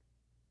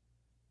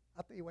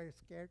 I'll tell you why you're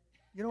scared.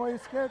 You know why you're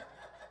scared?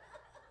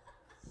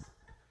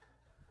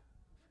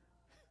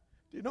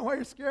 Do you know why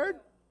you're scared?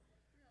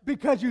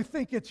 Because you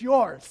think it's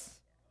yours.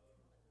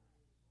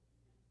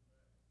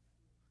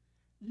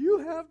 You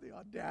have the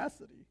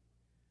audacity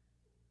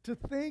to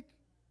think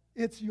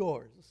it's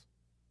yours.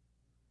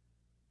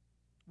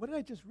 What did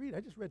I just read?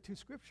 I just read 2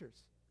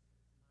 scriptures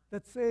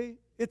that say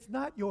it's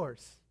not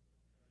yours.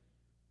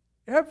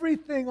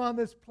 Everything on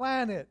this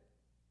planet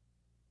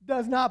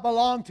does not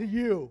belong to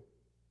you.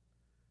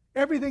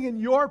 Everything in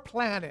your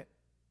planet,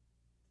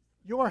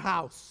 your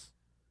house,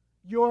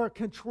 your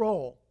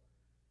control.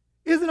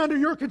 Isn't under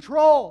your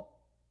control.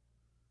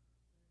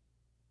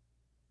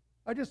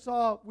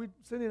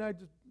 Cindy and I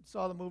just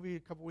saw the movie a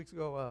couple weeks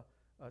ago,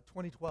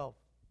 2012.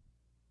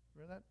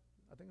 Remember that?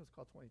 I think it was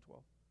called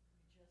 2012.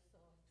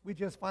 We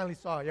just finally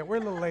saw it. Yeah, we're a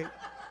little late.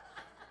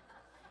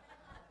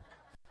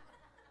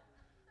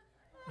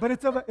 But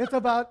it's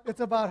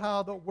about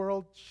how the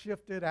world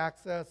shifted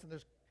access, and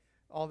there's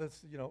all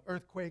this,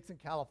 earthquakes in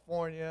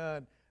California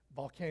and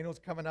volcanoes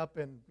coming up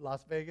in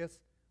Las Vegas,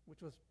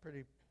 which was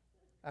pretty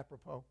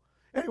apropos.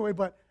 Anyway,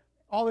 but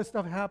all this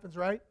stuff happens,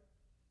 right?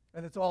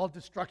 And it's all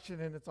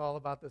destruction, and it's all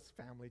about this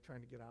family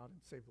trying to get out and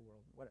save the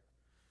world, whatever.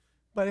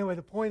 But anyway,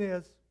 the point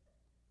is,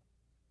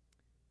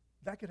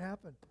 that could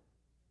happen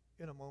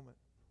in a moment.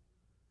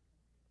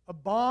 A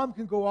bomb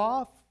can go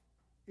off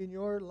in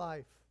your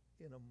life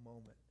in a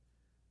moment.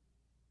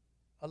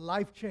 A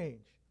life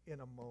change in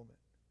a moment.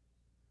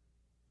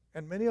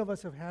 And many of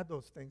us have had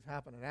those things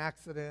happen. An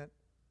accident,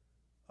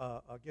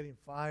 getting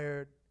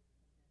fired,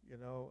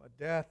 a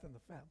death in the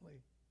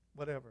family,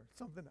 whatever.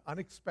 Something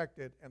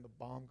unexpected, and the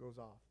bomb goes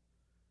off.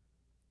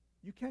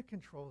 You can't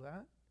control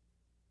that.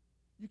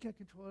 You can't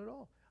control it at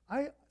all.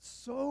 I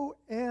so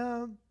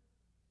am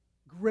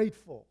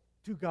grateful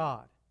to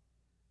God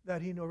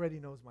that He already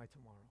knows my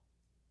tomorrow.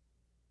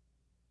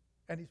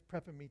 And He's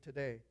prepping me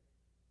today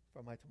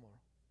for my tomorrow.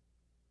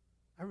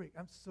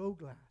 I'm so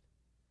glad.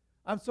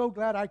 I'm so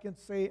glad I can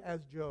say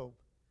as Job,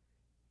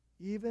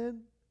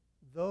 even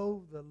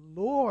though the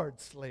Lord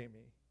slay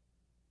me,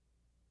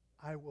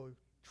 I will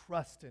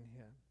trust in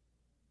Him.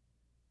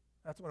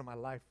 That's one of my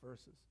life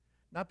verses.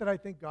 Not that I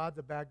think God's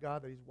a bad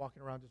God, that He's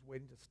walking around just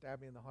waiting to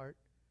stab me in the heart.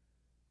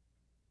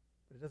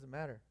 But it doesn't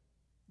matter.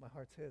 My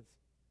heart's His.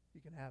 He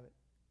can have it.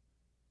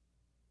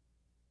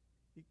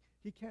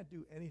 He can't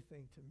do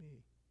anything to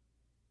me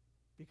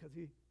because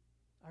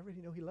I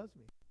already know He loves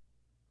me.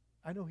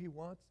 I know He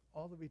wants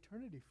all of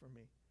eternity for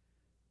me.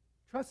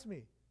 Trust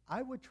me,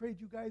 I would trade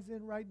you guys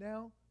in right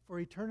now for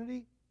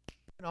eternity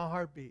in a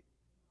heartbeat.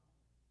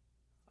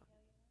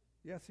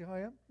 Yeah, see how I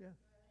am? Yeah.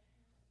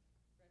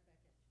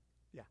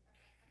 Yeah,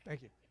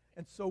 thank you.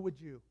 And so would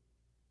you.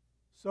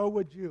 So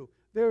would you.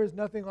 There is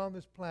nothing on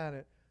this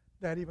planet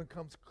that even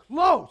comes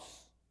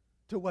close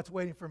to what's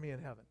waiting for me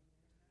in heaven.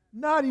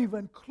 Not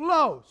even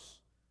close.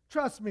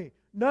 Trust me,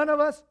 none of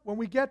us, when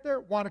we get there,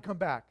 want to come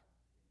back.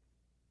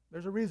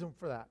 There's a reason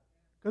for that.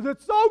 Because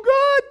it's so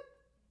good.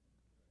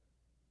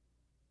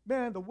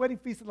 Man, the wedding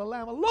feast of the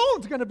Lamb alone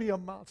is going to be a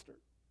monster.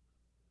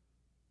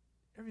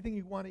 Everything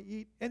you want to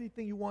eat,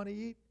 anything you want to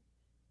eat.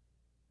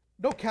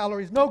 No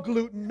calories, no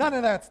gluten, none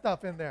of that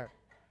stuff in there.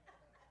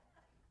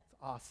 It's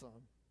awesome.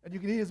 And you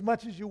can eat as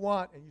much as you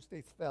want and you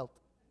stay svelte.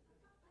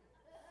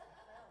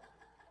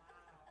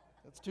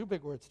 That's 2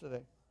 big words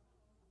today.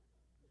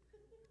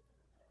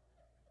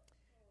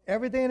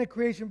 Everything in the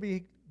creation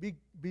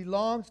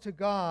belongs to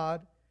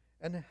God.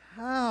 And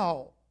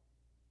how?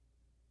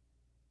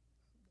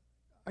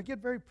 I get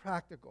very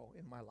practical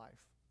in my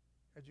life,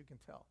 as you can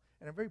tell.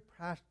 And I'm very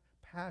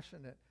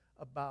passionate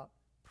about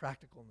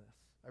practicalness.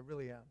 I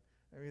really am.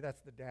 Maybe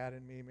that's the dad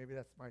in me. Maybe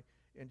that's my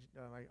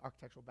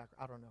architectural background.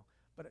 I don't know.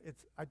 But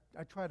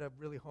I try to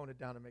really hone it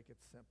down and make it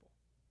simple.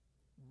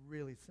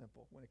 Really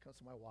simple when it comes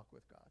to my walk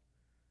with God.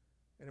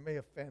 And it may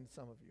offend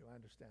some of you. I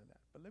understand that.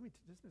 But let me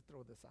just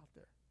throw this out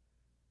there.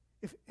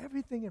 If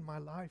everything in my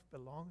life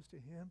belongs to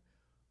Him,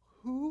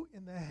 who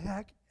in the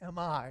heck am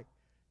I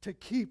to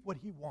keep what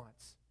He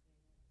wants?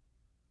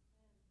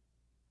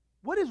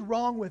 What is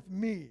wrong with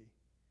me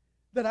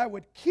that I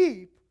would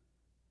keep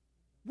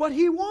what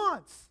He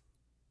wants?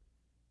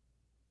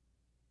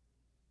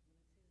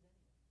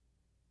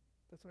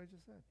 That's what I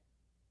just said.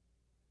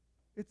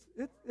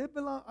 It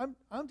belongs.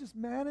 I'm just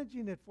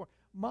managing it for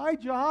my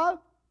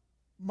job.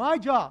 My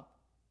job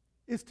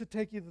is to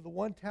take either the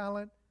 1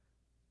 talent,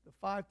 the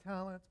 5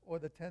 talents, or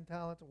the 10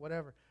 talents, or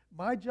whatever.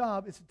 My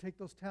job is to take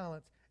those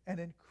talents and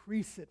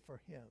increase it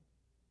for Him.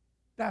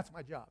 That's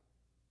my job.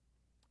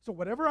 So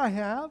whatever I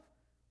have,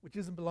 which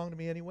doesn't belong to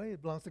me anyway,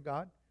 it belongs to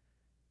God,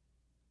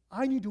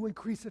 I need to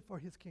increase it for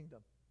His kingdom.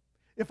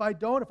 If I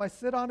don't, if I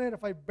sit on it,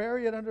 if I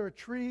bury it under a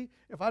tree,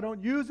 if I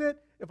don't use it,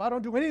 if I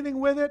don't do anything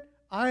with it,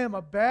 I am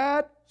a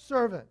bad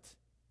servant.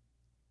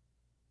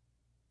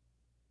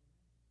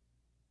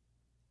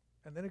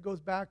 And then it goes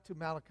back to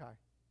Malachi.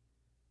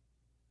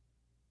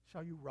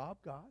 Shall you rob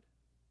God?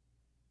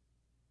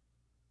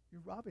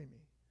 You're robbing me.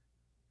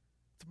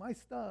 It's my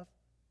stuff,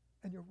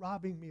 and you're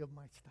robbing me of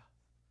my stuff,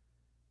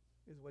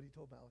 is what He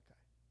told Malachi.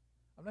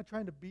 I'm not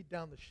trying to beat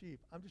down the sheep.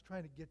 I'm just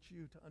trying to get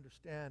you to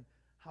understand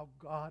how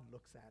God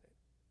looks at it.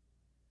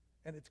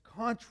 And it's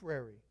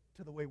contrary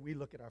to the way we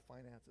look at our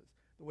finances,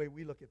 the way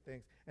we look at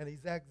things. And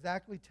He's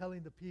exactly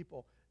telling the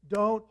people,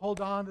 don't hold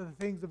on to the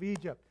things of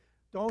Egypt.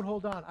 Don't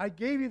hold on. I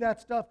gave you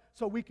that stuff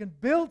so we can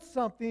build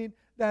something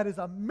that is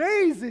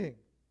amazing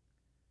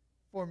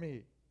for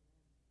me.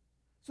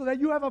 So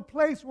that you have a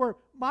place where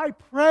my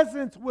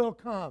presence will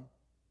come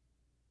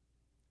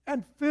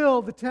and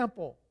fill the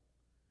temple.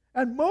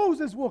 And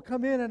Moses will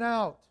come in and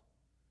out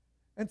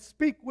and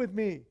speak with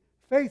me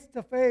face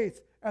to face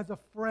as a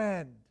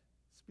friend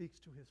speaks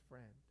to his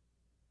friend.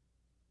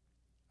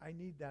 I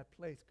need that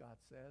place, God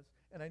says,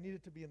 and I need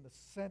it to be in the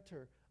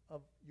center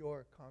of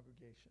your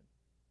congregation,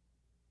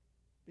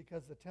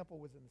 because the temple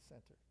was in the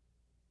center,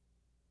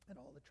 and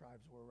all the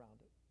tribes were around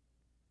it,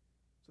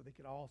 so they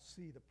could all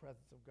see the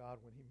presence of God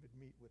when he would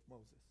meet with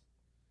Moses.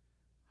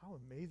 How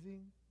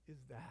amazing is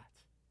that?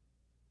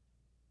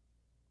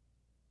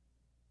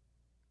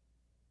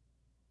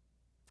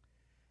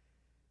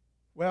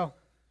 Well,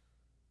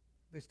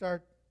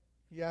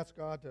 he asked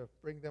God to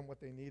bring them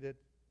what they needed.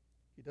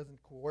 He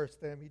doesn't coerce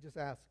them. He just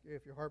asks,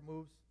 if your heart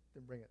moves,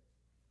 then bring it.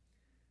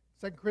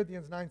 2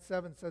 Corinthians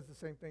 9:7 says the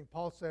same thing.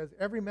 Paul says,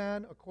 every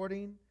man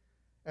according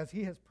as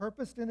he has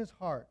purposed in his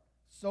heart,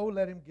 so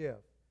let him give,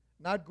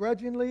 not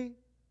grudgingly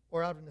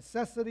or out of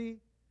necessity,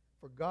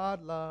 for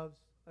God loves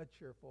a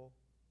cheerful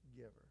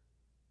giver.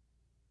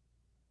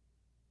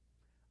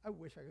 I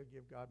wish I could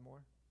give God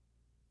more.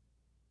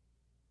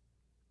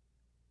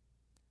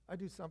 I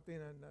do something,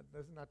 and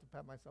this is not to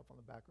pat myself on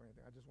the back or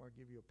anything. I just want to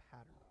give you a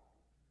pattern.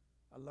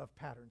 I love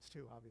patterns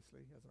too, obviously,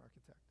 as an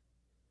architect.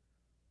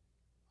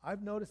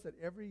 I've noticed that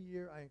every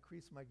year I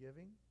increase my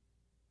giving,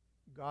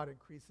 God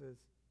increases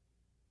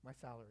my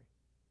salary.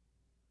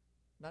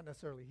 Not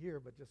necessarily here,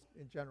 but just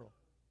in general.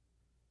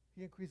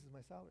 He increases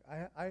my salary.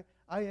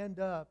 I end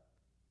up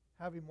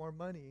having more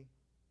money,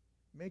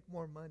 make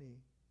more money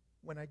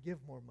when I give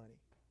more money.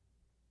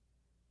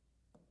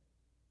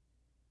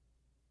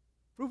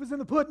 Proof is in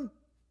the pudding,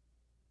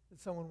 as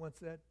someone once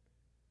said.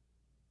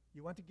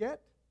 You want to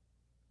get?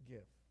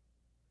 Give.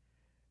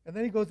 And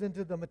then he goes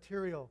into the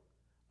material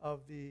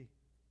of the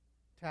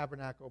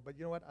tabernacle. But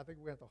you know what? I think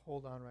we're going to have to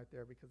hold on right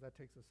there, because that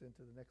takes us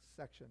into the next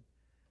section.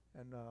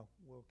 And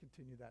we'll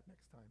continue that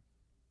next time.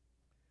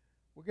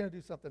 We're going to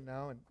do something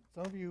now, and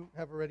some of you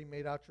have already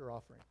made out your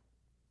offering.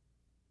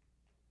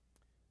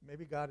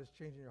 Maybe God is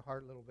changing your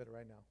heart a little bit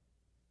right now.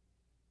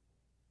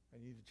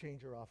 And you need to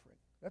change your offering.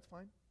 That's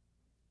fine.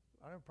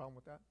 I don't have a problem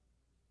with that.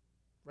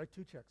 Write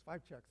 2 checks,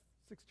 5 checks,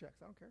 6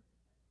 checks. I don't care.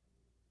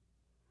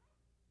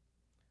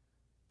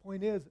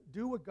 Point is,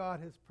 do what God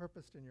has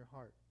purposed in your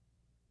heart.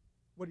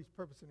 What he's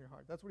purposed in your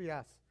heart. That's what he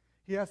asks.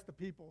 He asks the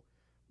people,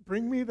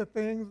 bring me the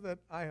things that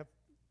I have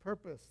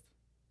purposed,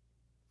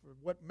 for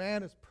what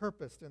man has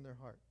purposed in their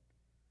heart.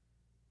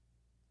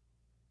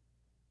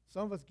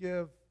 Some of us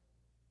give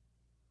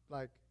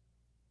like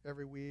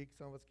every week.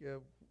 Some of us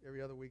give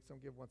every other week. Some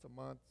give once a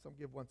month. Some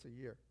give once a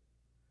year.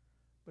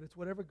 But it's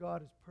whatever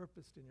God has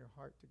purposed in your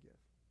heart to give.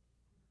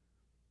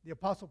 The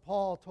Apostle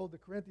Paul told the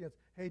Corinthians,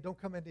 hey, don't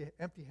come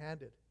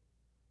empty-handed,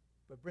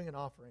 but bring an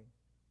offering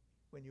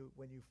when you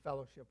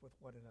fellowship with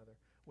one another.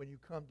 When you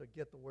come to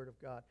get the Word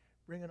of God,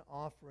 bring an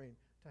offering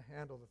to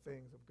handle the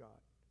things of God.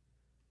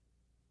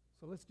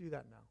 So let's do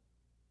that now.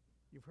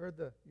 You've heard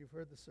the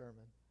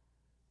sermon.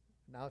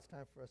 Now it's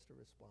time for us to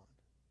respond.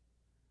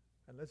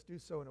 And let's do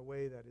so in a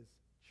way that is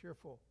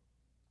cheerful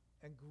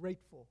and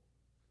grateful,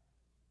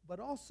 but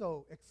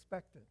also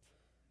expectant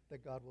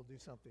that God will do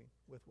something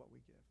with what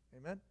we give.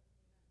 Amen?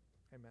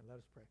 Amen. Let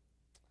us pray.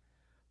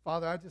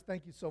 Father, I just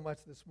thank you so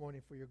much this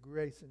morning for your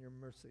grace and your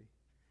mercy.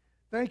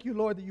 Thank you,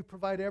 Lord, that you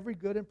provide every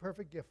good and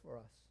perfect gift for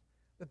us.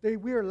 That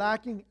we are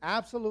lacking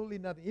absolutely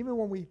nothing. Even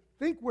when we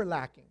think we're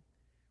lacking,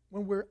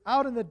 when we're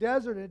out in the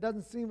desert and it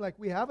doesn't seem like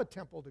we have a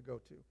temple to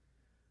go to.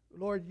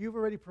 Lord, you've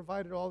already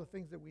provided all the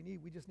things that we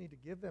need. We just need to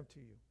give them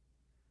to you.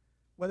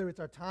 Whether it's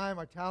our time,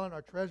 our talent,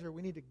 our treasure,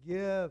 we need to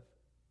give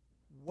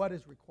what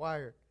is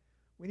required.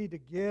 We need to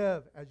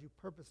give as you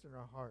purposed in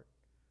our heart.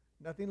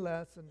 Nothing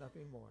less and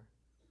nothing more.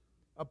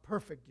 A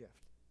perfect gift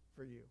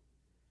for you.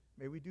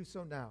 May we do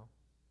so now,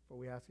 for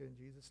we ask it in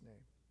Jesus'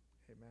 name.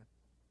 Amen.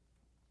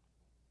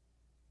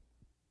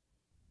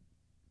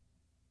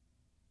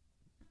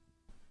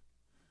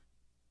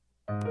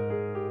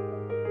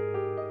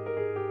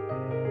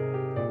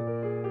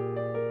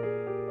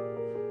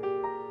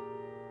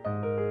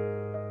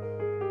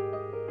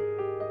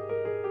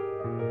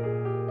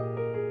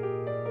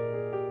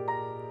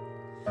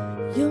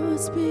 Your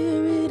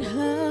spirit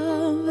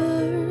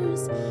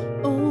hovers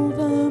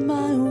over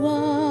my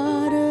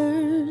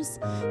waters.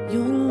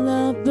 Your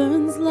love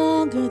burns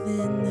longer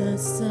than the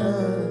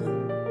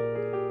sun.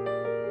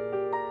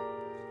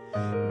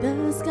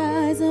 The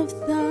skies of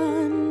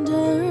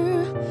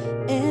thunder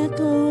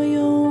echo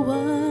your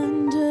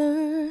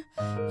wonder.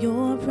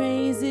 Your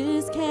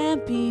praises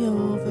can't be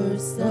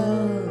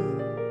oversung.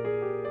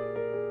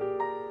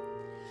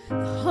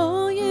 The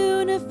whole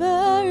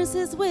universe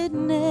is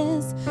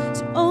witness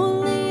to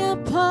only a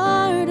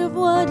part of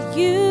what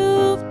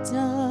you've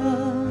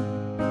done.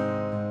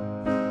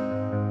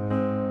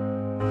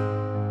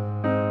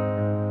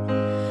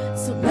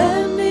 So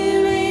let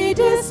me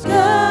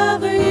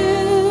rediscover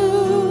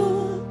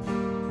you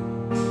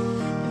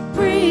and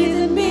breathe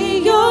in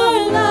me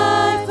your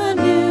life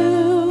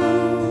anew.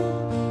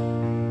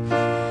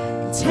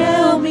 And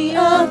tell me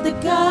of the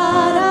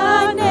God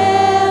I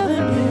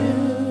never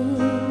knew.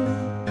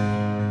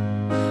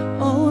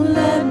 Oh,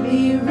 let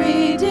me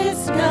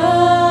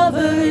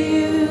rediscover you.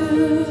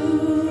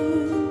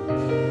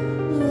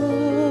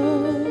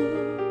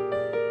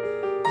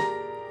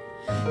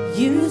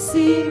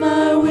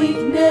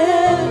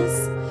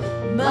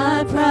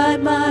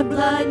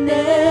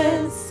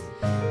 kindness.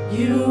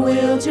 You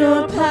wield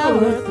your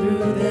power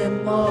through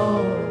them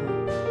all.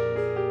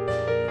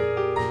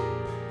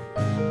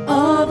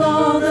 Of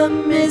all the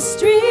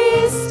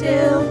mysteries,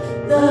 still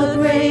the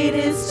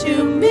greatest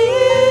to me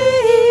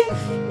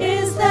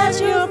is that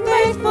you're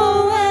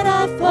faithful when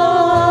I fall.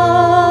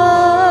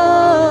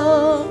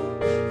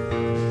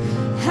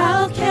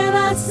 How can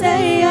I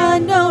say I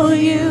know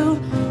you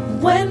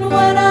when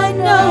what I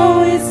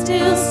know is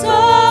still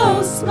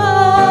so small?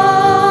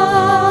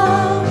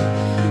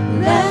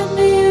 Let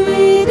me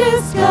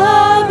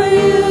rediscover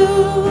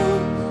you.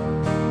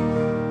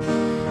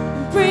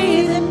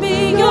 Breathe in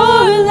me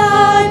your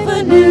life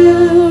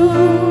anew.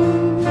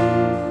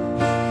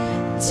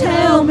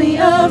 Tell me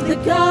of the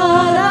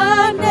God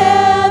I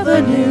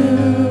never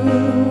knew,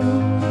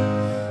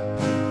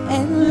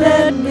 and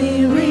let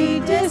me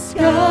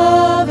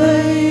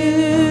rediscover you.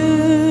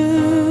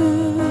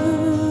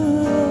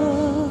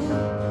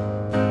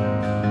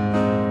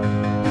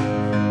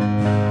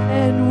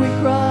 And we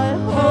cry,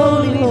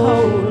 holy,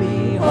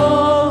 holy,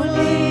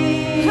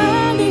 holy,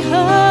 holy,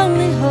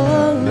 holy,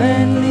 holy.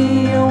 Let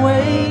me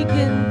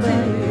awaken to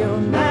your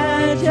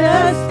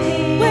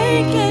majesty.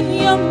 Awaken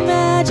your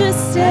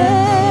majesty.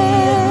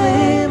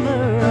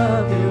 Glimmer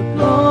of your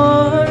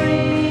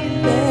glory.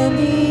 Let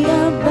me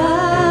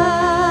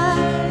abide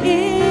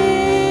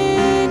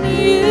in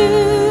you.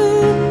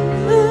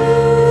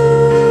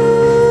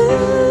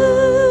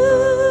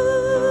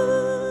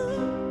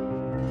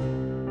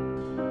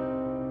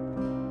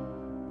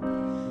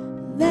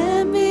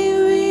 Let me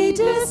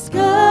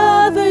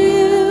rediscover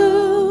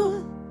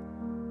you.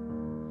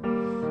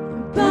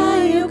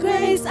 By your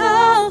grace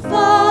I'll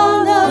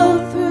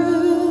follow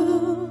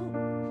through.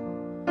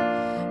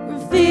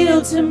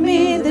 Reveal to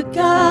me the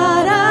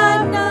God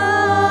I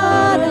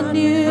not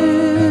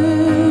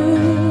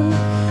knew.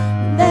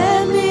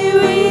 Let me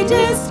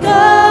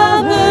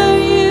rediscover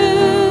you.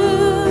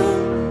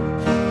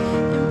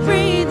 And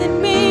breathe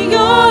in me your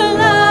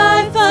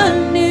life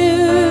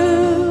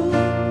anew.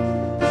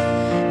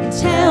 And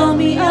tell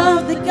me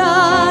of the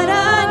God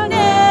I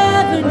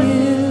never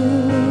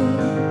knew.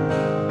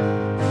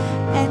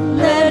 And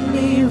let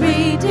me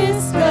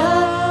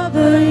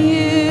rediscover you.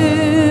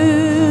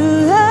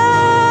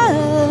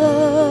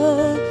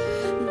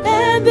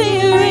 Let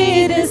me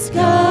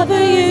rediscover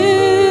you.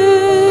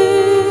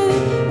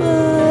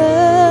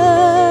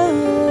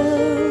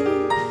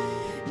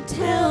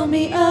 Tell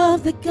me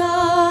of the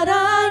God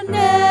I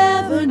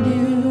never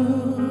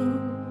knew.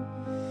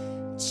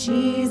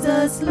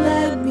 Jesus,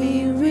 let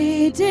me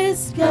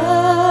rediscover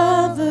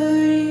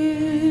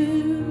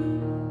you.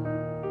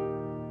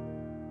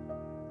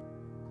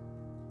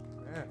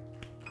 Man.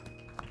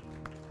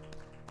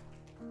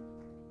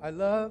 I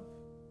love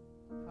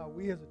how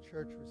we as a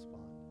church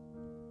respond.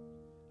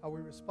 How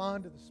we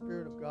respond to the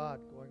Spirit of God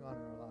going on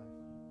in our life.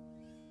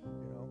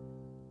 You know,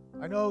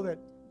 I know that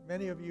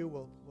many of you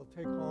will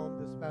take home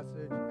this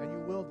message, and you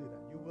will do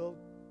that. You will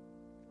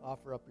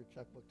offer up your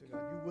checkbook to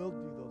God. You will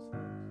do those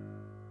things.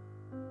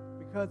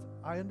 Because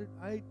I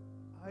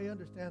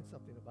understand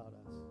something about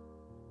us.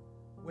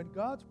 When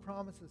God's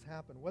promises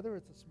happen, whether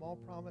it's a small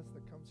promise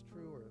that comes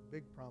true or a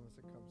big promise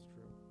that comes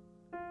true,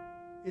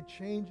 it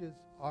changes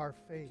our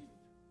faith.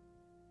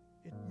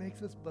 It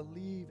makes us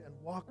believe and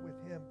walk with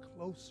Him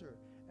closer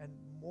and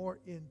more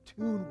in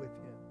tune with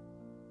Him.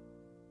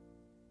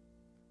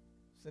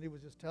 Cindy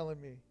was just telling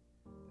me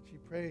that she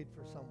prayed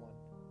for someone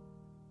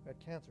who had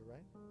cancer,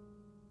 right?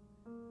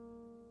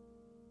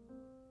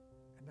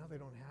 And now they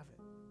don't have it.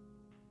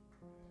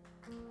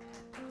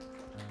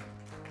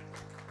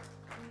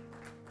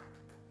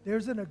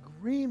 There's an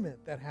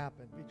agreement that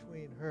happened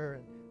between her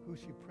and who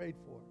she prayed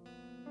for.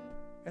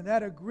 And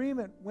that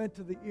agreement went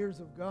to the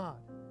ears of God.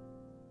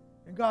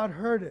 And God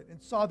heard it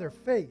and saw their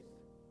faith.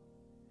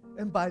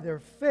 And by their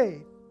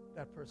faith,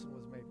 that person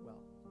was made well.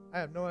 I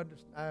have no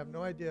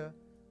idea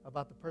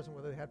about the person,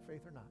 whether they had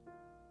faith or not.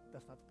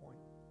 That's not the point.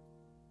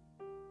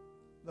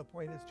 The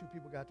point is two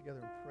people got together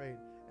and prayed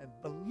and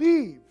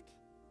believed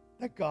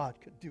that God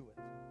could do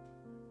it.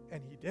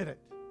 And He did it.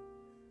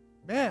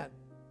 Man,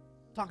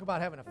 talk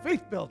about having a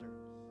faith builder.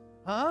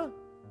 Huh?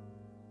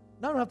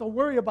 Now I don't have to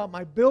worry about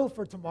my bill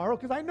for tomorrow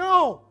because I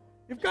know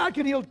if God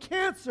can heal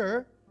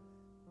cancer,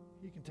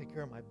 He can take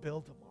care of my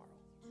bill tomorrow.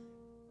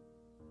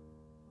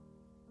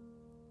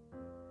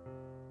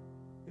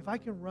 If I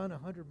can run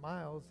 100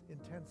 miles in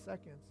 10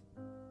 seconds,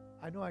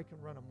 I know I can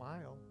run a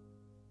mile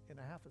in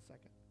a half a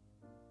second.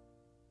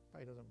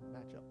 Probably doesn't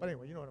match up. But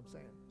anyway, you know what I'm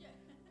saying.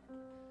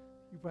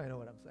 You probably know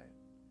what I'm saying.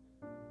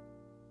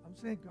 I'm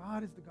saying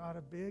God is the God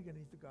of big and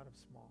He's the God of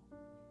small.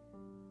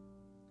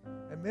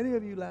 And many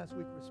of you last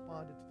week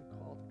responded to the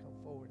call to come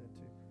forward and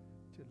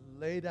to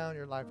lay down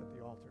your life at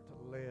the altar, to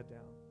lay it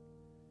down.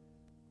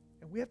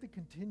 And we have to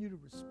continue to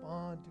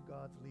respond to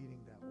God's leading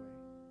that way.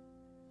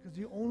 Because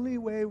the only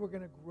way we're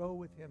going to grow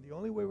with Him, the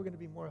only way we're going to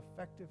be more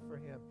effective for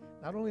Him,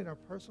 not only in our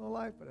personal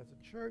life, but as a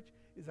church,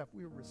 is if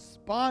we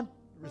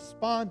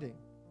responding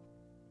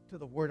to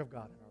the Word of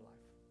God in our life.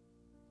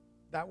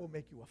 That will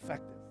make you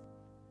effective.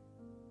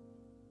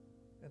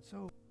 And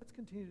so let's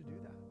continue to do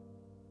that.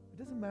 It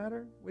doesn't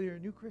matter whether you're a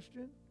new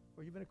Christian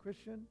or you've been a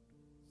Christian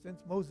since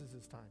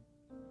Moses' time.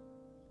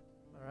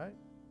 All right?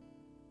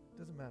 It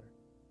doesn't matter.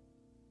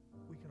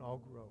 We can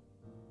all grow.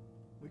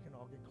 We can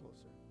all get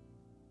closer.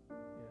 You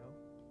know?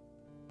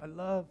 I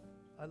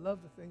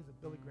love the things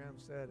that Billy Graham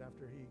said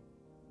after he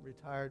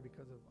retired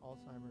because of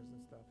Alzheimer's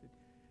and stuff.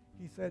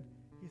 He said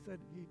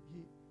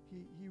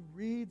he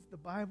reads the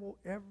Bible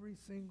every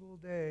single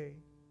day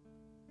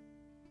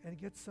and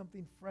gets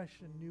something fresh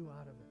and new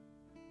out of it.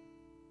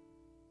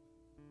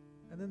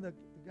 And then the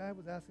guy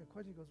was asking a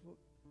question. He goes, well,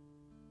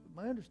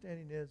 my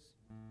understanding is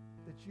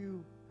that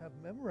you have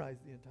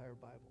memorized the entire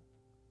Bible.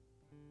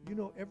 You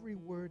know every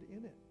word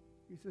in it.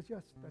 He says,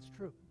 yes, that's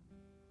true.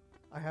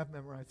 I have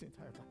memorized the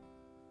entire Bible.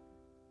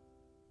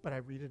 But I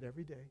read it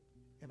every day,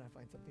 and I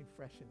find something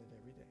fresh in it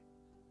every day.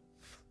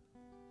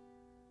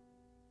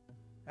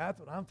 That's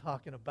what I'm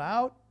talking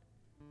about.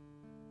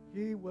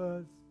 He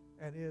was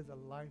and is a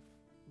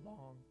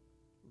lifelong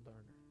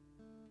learner.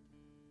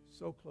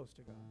 So close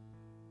to God.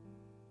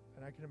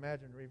 And I can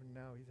imagine even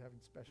now he's having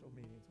special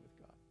meetings with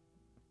God.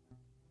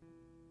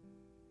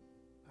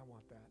 I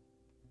want that.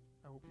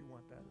 I hope you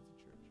want that as a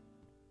church.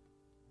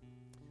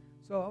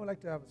 So I would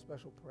like to have a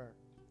special prayer.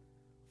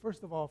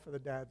 First of all, for the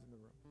dads in the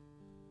room.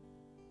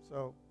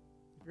 So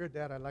if you're a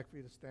dad, I'd like for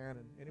you to stand,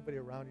 and anybody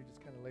around you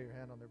just kind of lay your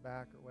hand on their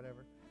back or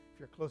whatever. If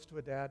you're close to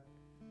a dad,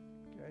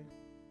 okay?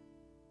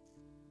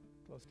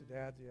 Close to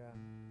dads, yeah.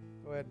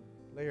 Go ahead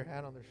and lay your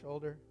hand on their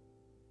shoulder.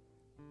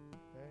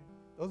 Okay?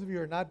 Those of you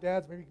who are not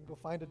dads, maybe you can go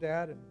find a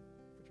dad and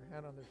put your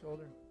hand on their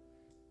shoulder.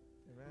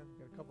 Amen.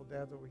 Got a couple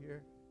dads over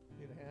here.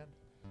 Need a hand?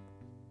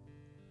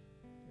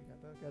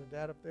 Got a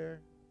dad up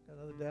there. Got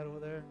another dad over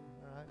there.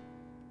 All right.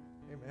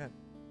 Amen.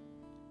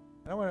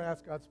 And I want to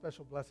ask God's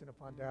special blessing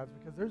upon dads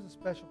because there's a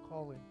special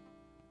calling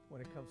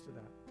when it comes to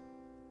that.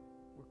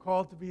 We're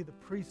called to be the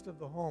priest of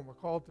the home. We're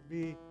called to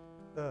be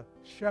the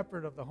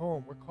shepherd of the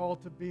home. We're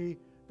called to be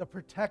the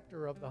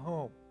protector of the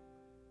home.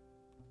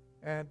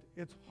 And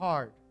it's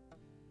hard.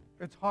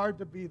 It's hard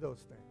to be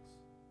those things,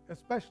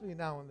 especially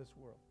now in this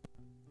world.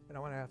 And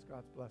I want to ask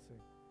God's blessing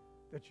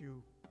that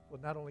you will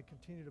not only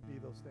continue to be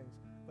those things,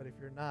 but if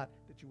you're not,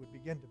 that you would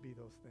begin to be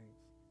those things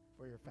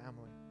for your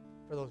family,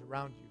 for those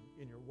around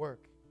you, in your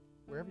work,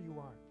 wherever you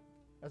are,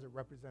 as a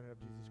representative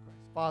of Jesus Christ.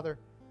 Father,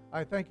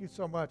 I thank you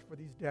so much for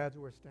these dads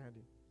who are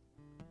standing.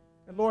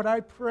 And Lord,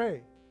 I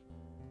pray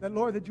that,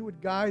 Lord, that you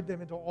would guide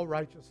them into all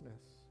righteousness,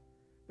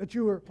 that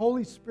your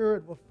Holy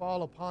Spirit will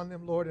fall upon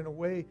them, Lord, in a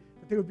way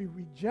that they would be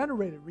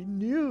regenerated,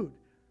 renewed,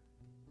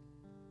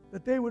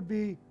 that they would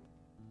be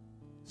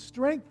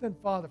strengthened,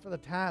 Father, for the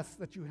tasks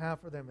that you have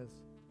for them as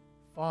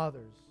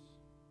fathers.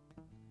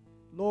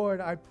 Lord,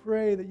 I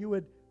pray that you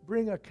would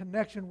bring a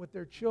connection with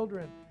their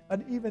children,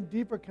 an even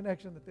deeper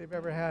connection that they've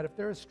ever had. If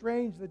they're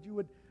estranged, that you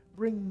would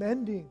bring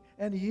mending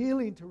and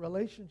healing to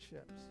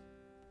relationships.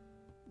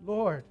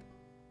 Lord,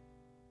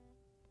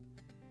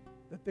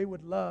 that they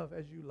would love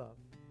as you love.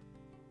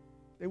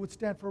 They would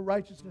stand for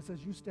righteousness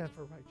as you stand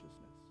for righteousness.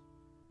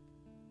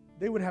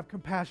 They would have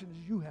compassion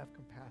as you have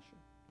compassion,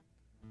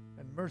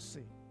 and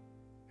mercy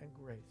and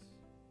grace.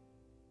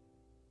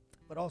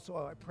 But also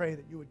I pray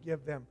that you would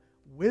give them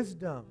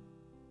wisdom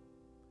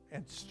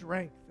and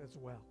strength as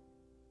well.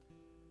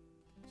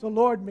 So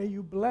Lord, may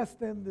you bless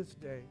them this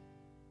day.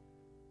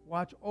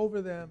 Watch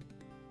over them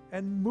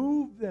and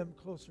move them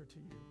closer to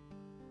you.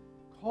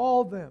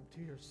 Call them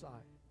to your side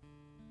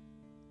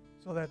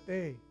so that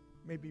they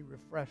may be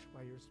refreshed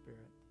by your Spirit.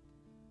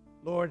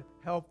 Lord,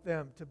 help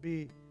them to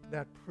be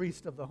that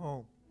priest of the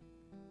home.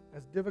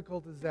 As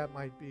difficult as that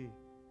might be,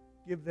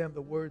 give them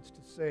the words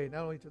to say,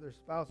 not only to their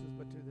spouses,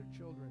 but to their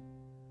children.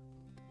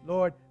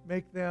 Lord,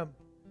 make them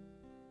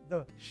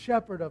the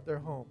shepherd of their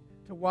home,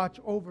 to watch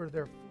over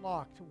their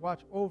flock, to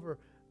watch over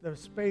their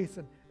space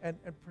and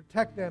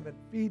protect them and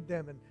feed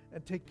them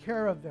and take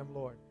care of them,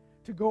 Lord.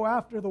 To go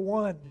after the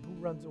one who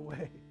runs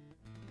away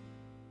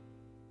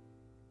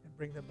and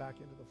bring them back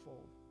into the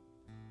fold.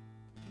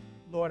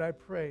 Lord, I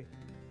pray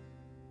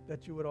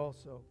that you would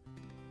also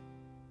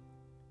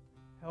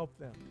help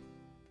them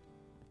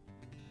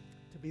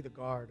to be the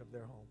guard of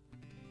their home.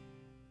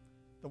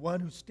 The one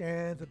who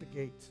stands at the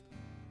gate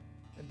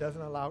and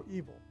doesn't allow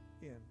evil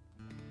in.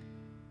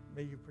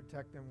 May you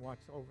protect them,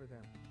 watch over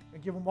them,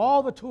 and give them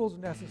all the tools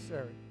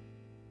necessary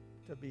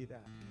to be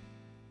that.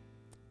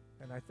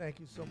 And I thank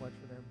you so much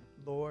for them.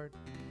 Lord,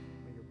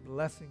 may your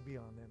blessing be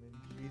on them.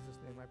 In Jesus'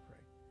 name I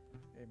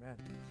pray. Amen.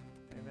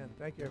 Amen.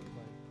 Thank you,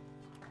 everybody.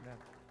 Amen.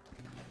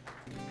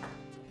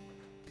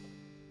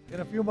 In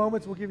a few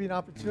moments, we'll give you an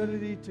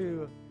opportunity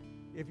to,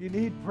 if you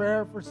need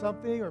prayer for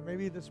something, or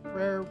maybe this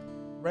prayer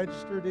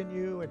registered in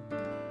you, and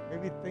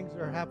maybe things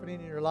are happening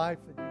in your life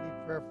that you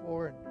need prayer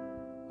for, and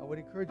I would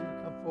encourage you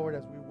to come forward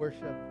as we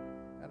worship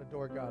and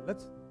adore God.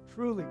 Let's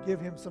truly give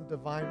him some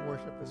divine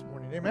worship this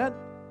morning. Amen?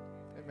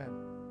 Amen.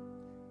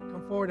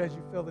 Come forward as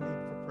you feel the need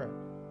for prayer.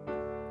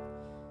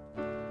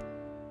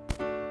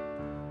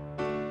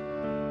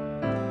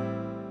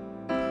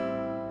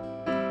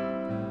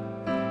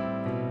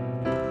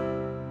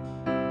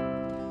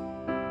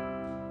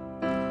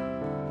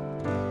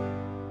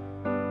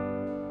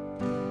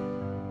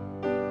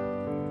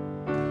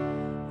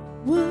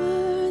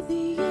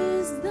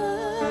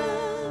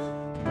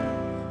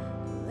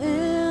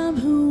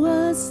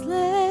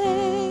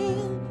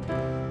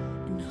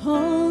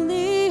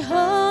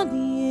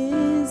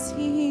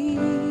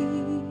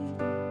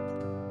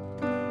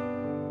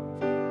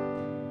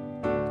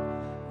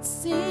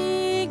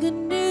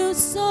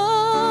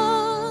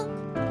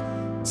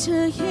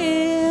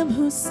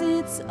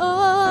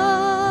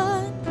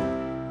 on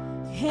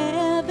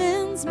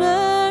heaven's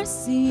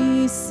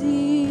mercy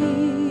seat.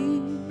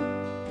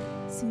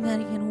 Sing that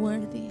again.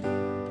 Worthy.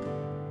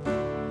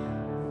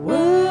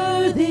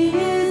 Worthy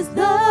is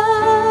the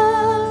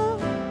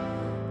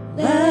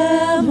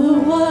Lamb who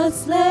was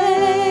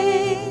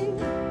slain,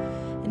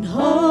 and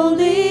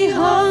holy,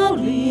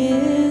 holy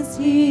is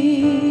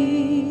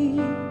He.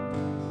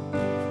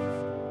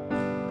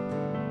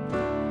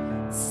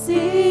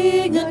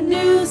 Sing a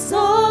new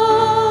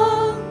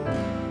song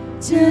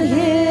to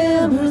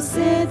Him who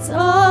sits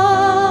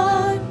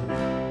on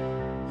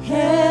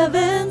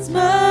heaven's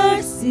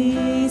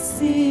mercy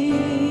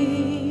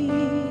seat.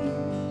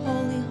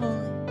 Holy,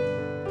 holy.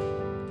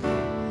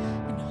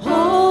 And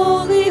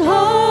holy,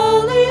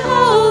 holy,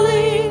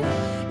 holy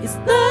is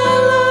the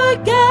Lord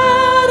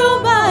God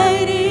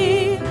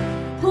Almighty,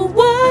 who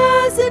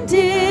was and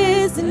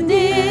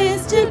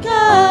is to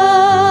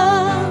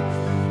come.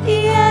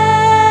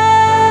 Yeah,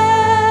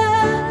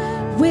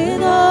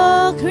 with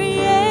all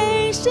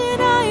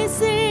creation I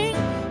sing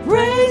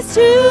praise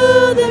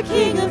to the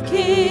King of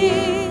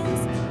Kings.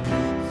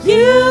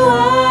 You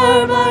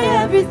are my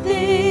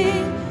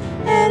everything,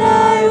 and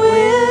I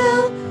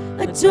will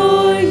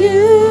adore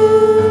you.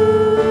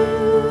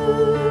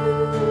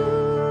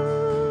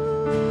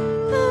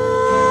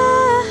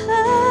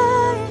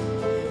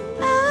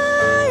 I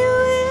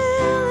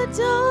will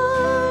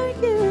adore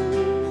you.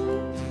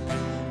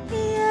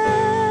 Yeah.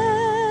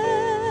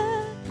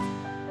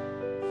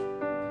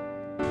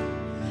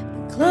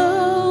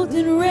 Clothed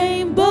in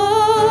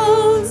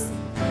rainbows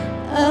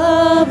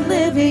of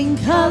living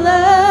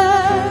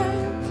color,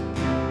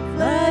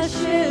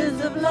 flashes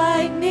of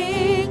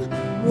lightning,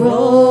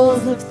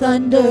 rolls of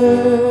thunder.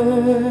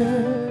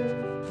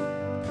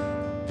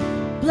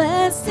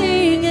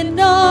 Blessing and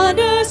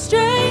honor,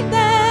 strength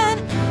and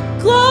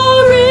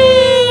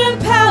glory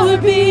and power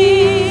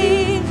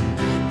be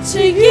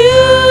to you,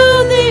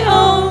 the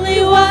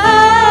only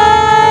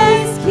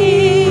wise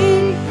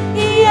King.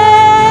 Yeah.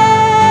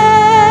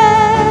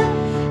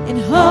 And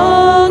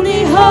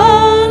holy,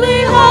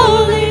 holy,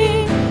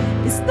 holy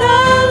is the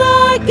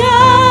Lord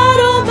God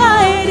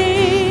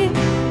Almighty,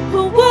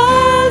 who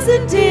was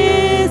and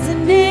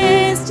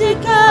is to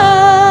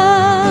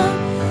come.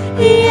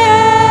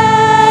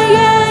 Yeah,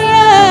 yeah,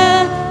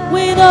 yeah.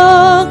 With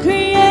all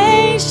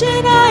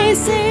creation I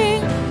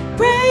sing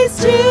praise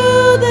to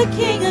the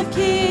King of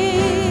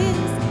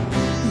Kings.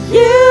 You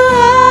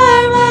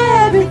are my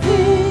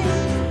everything,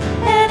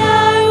 and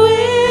I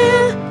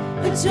will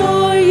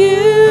adore you.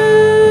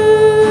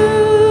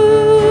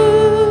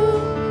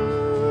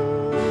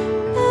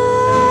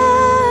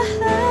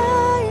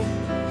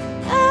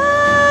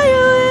 I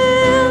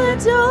will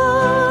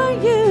adore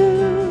you.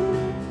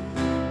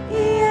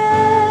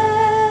 Yeah.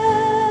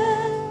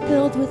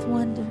 Filled with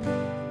wonder.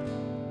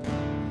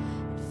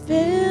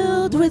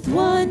 Filled with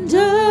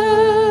wonder.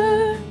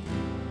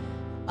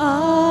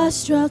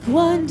 Awestruck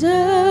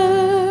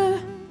wonder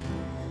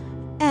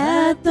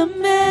at the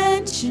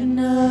mention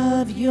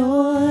of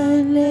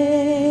your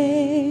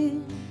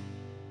name.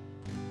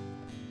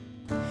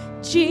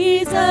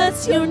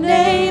 Jesus, your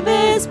name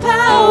is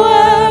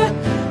power,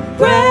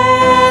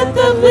 breath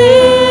of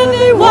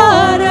living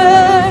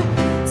water,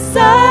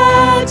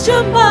 such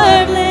a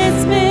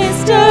marvelous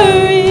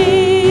mystery.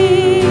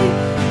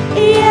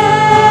 Yeah,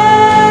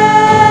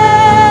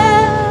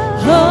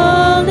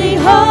 holy,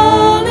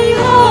 holy,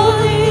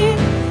 holy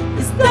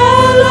is the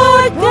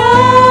Lord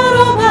God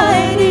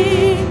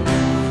Almighty,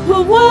 who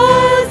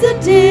was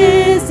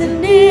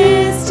and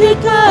is to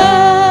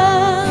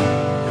come.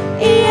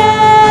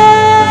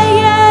 Yeah,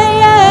 yeah,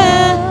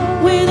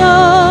 yeah. With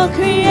all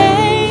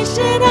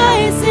creation I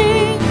sing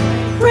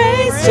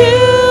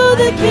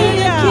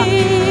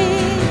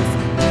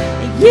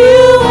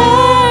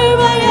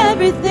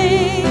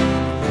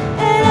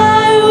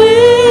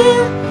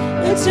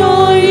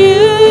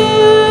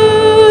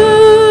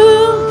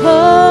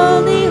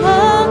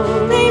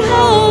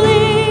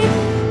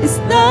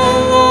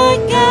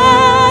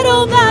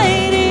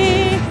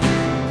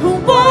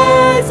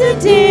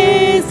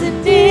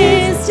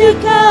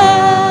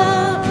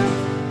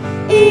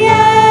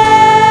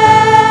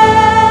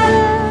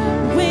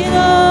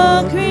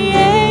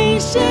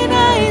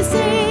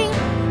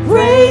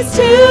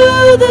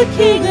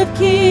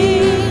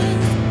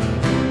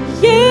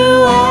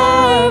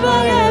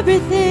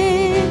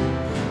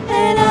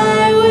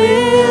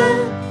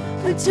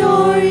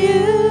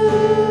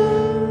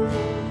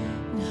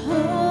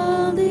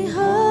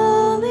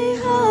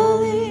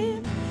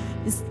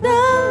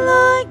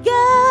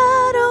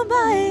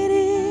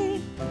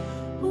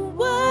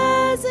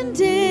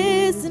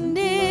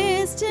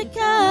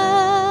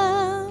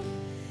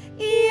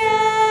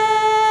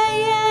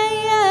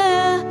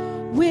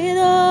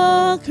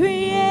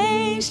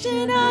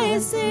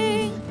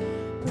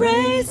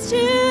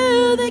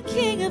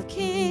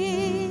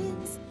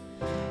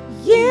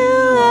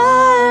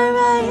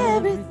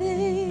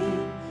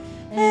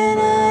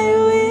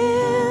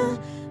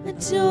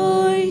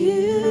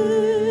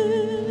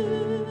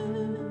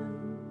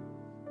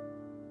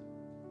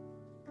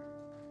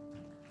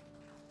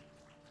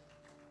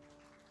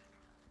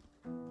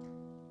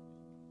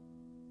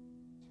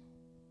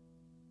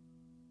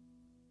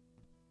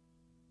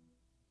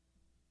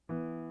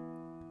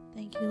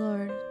Thank you,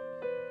 Lord.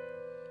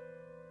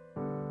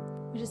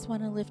 We just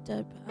want to lift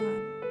up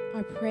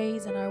our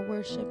praise and our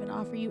worship and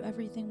offer you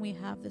everything we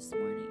have this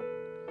morning.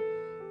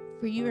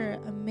 For you are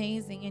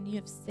amazing and you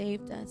have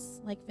saved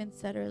us. Like Vince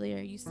said earlier,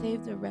 you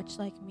saved a wretch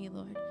like me,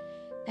 Lord.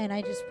 And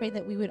I just pray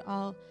that we would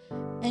all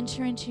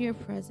enter into your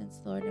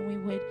presence, Lord, and we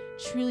would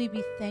truly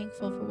be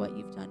thankful for what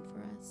you've done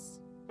for us.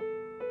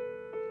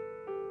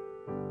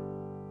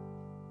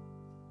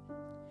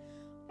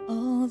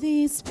 All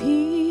these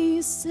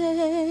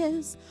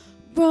pieces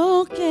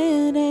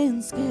broken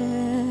and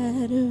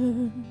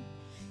scattered,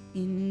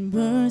 in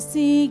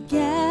mercy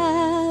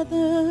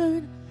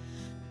gathered,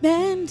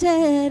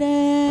 mended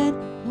and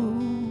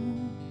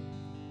whole,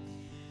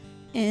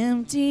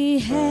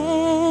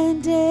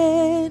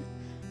 empty-handed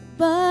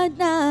but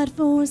not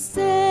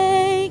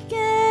forsaken.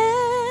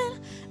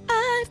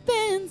 I've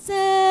been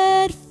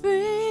set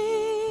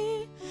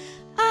free.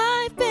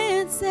 I've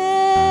been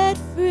set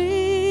free.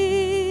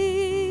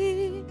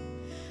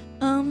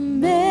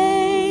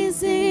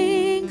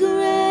 Amazing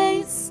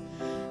grace,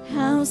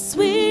 how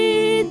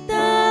sweet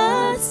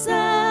the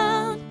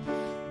sound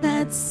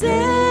that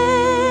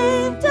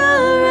saved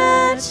a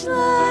wretch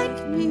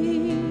like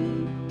me.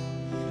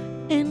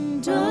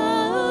 And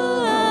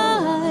oh,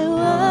 I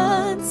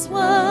once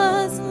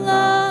was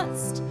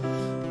lost,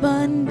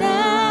 but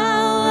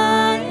now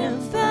I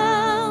am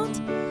found.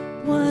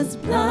 Was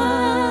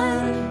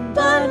blind,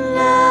 but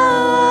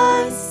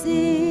now I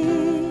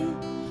see.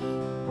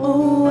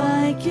 Oh,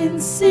 I can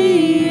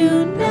see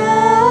you now.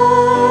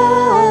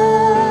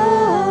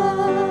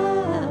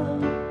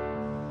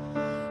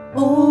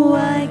 Oh,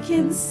 I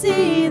can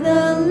see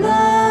the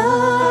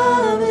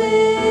love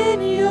in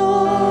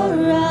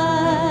your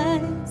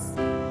eyes,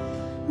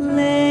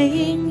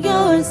 laying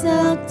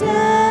yourself down,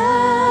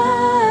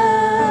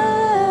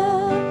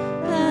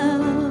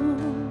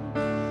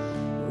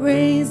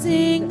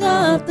 raising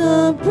up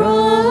the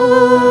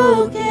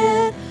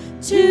broken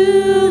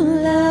to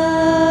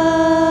life.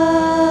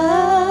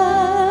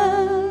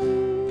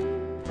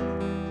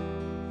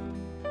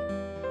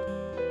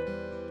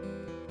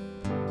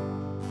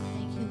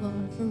 Thank you,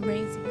 Lord, for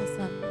raising us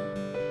up.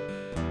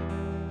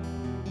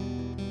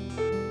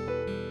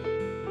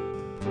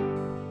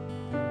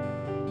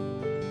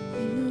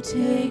 You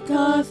take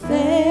our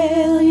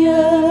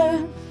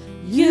failure,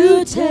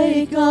 you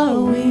take our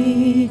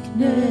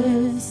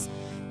weakness,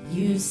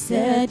 you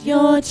set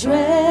your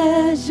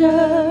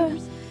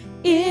treasures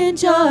in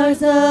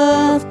jars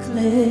of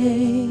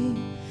clay.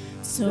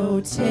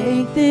 So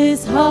take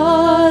this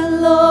heart,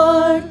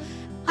 Lord,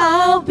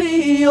 I'll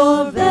be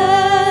your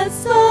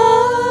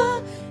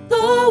vessel,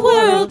 the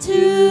world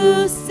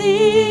to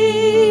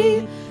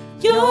see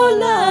your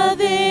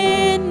love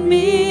in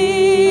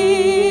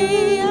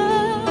me.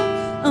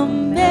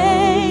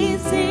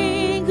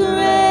 Amazing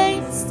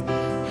grace,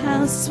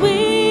 how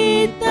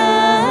sweet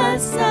the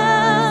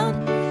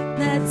sound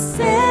that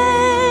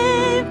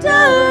saved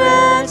a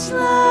wretch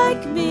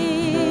like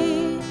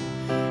me.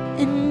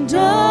 And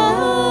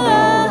oh,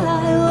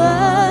 I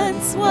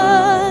once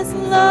was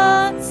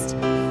lost,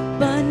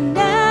 but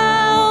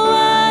now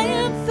I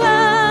am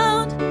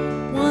found.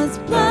 Was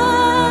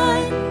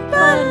blind,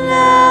 but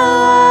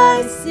now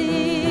I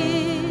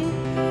see.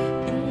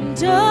 And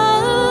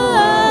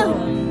oh,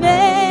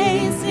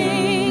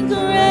 amazing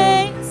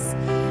grace,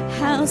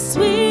 how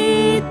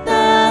sweet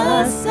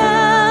the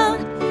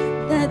sound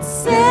that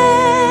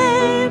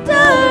saved a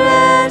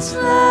wretch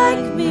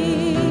like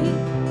me.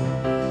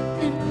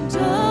 And oh,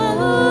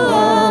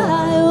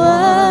 I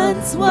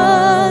once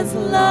was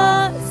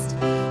lost,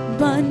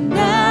 but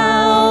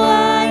now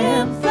I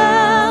am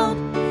found.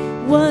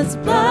 Was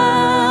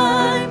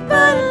blind,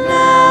 but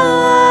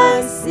now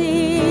I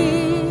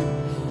see.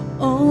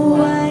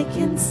 Oh, I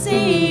can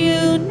see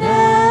you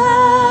now.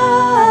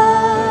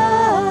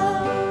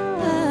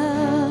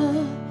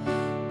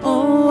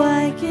 Oh,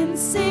 I can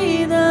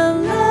see the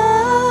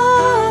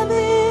love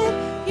in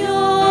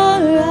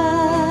your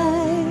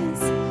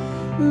eyes,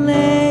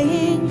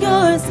 laying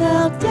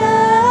yourself down,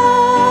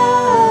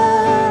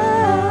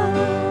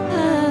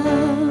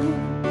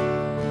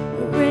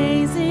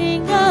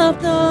 raising up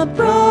the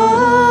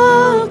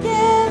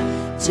broken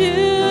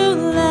to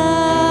life.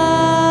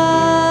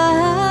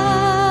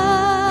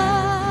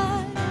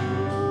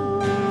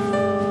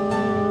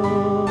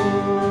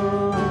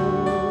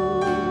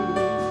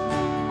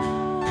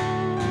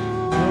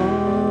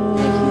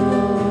 Thank you,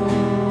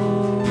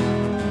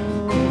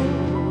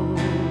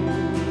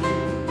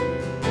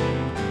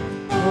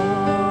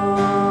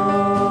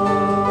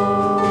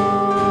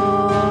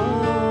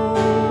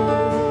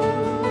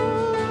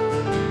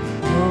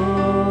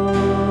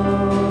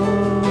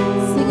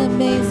 Sing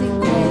Amazing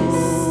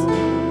Grace.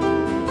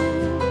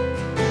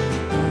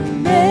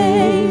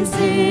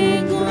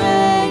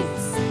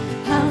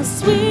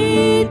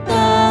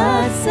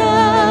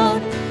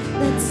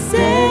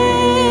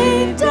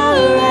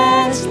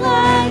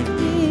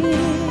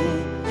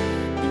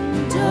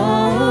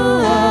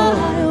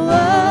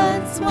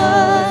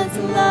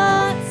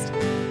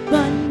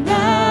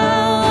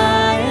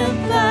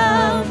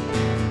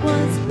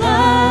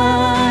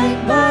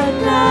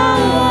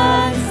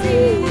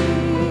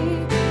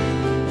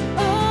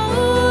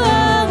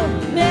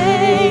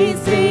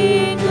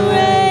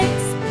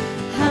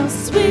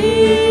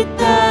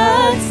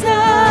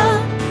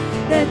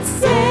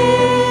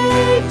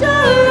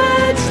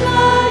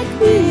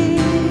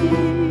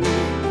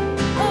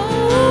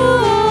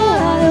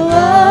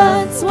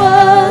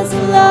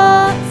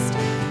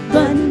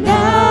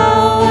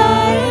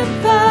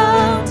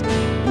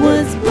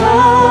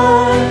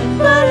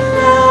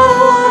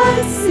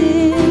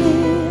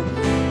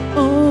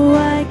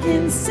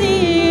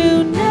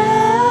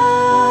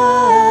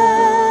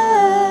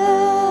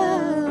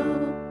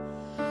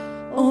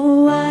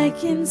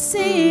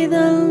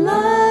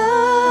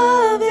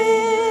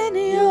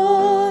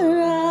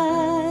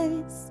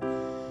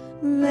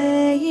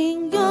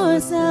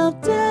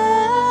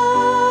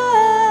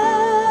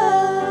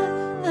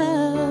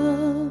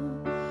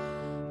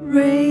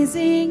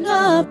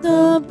 of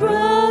the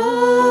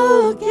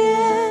broken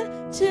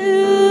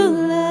to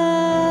love.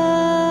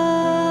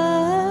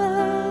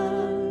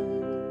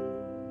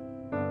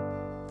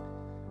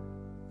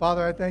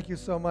 Father, I thank you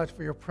so much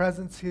for your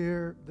presence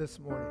here this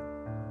morning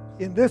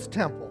in this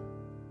temple.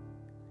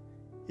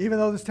 Even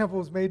though this temple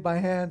was made by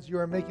hands, you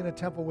are making a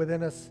temple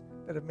within us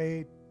that is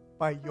made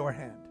by your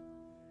hand.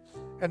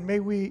 And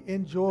may we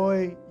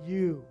enjoy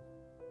you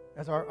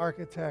as our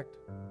architect,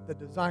 the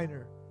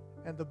designer,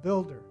 and the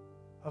builder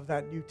of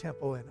that new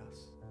temple in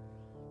us.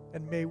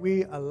 And may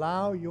we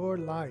allow your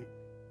light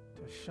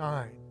to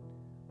shine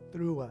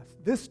through us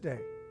this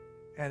day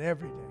and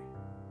every day.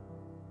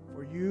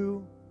 For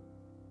you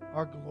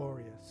are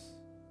glorious,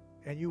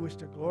 and you wish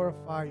to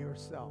glorify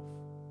yourself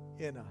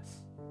in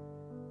us.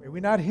 May we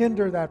not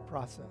hinder that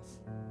process,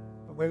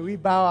 but may we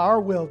bow our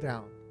will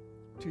down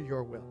to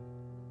your will.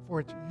 For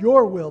it's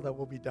your will that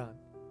will be done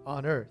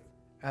on earth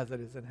as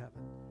it is in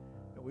heaven.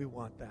 And we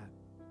want that.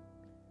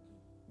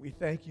 We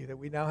thank you that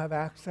we now have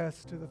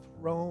access to the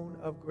throne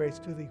of grace,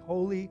 to the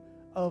Holy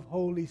of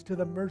Holies, to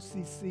the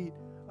mercy seat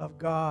of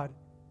God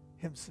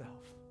himself.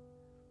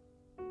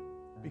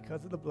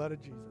 Because of the blood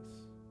of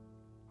Jesus,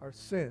 our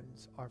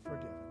sins are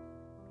forgiven.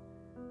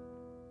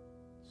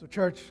 So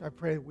church, I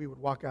pray that we would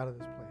walk out of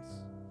this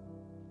place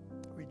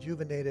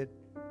rejuvenated,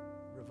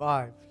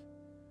 revived,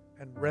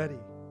 and ready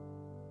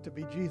to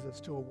be Jesus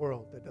to a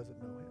world that doesn't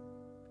know him.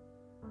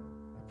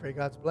 I pray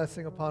God's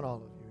blessing upon all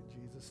of you in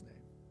Jesus'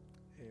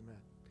 name.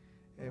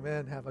 Amen.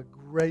 Amen. Have a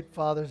great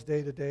Father's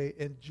Day today.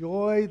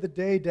 Enjoy the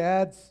day,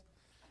 dads,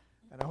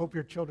 and I hope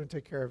your children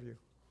take care of you.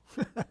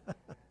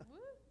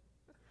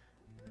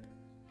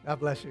 God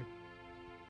bless you.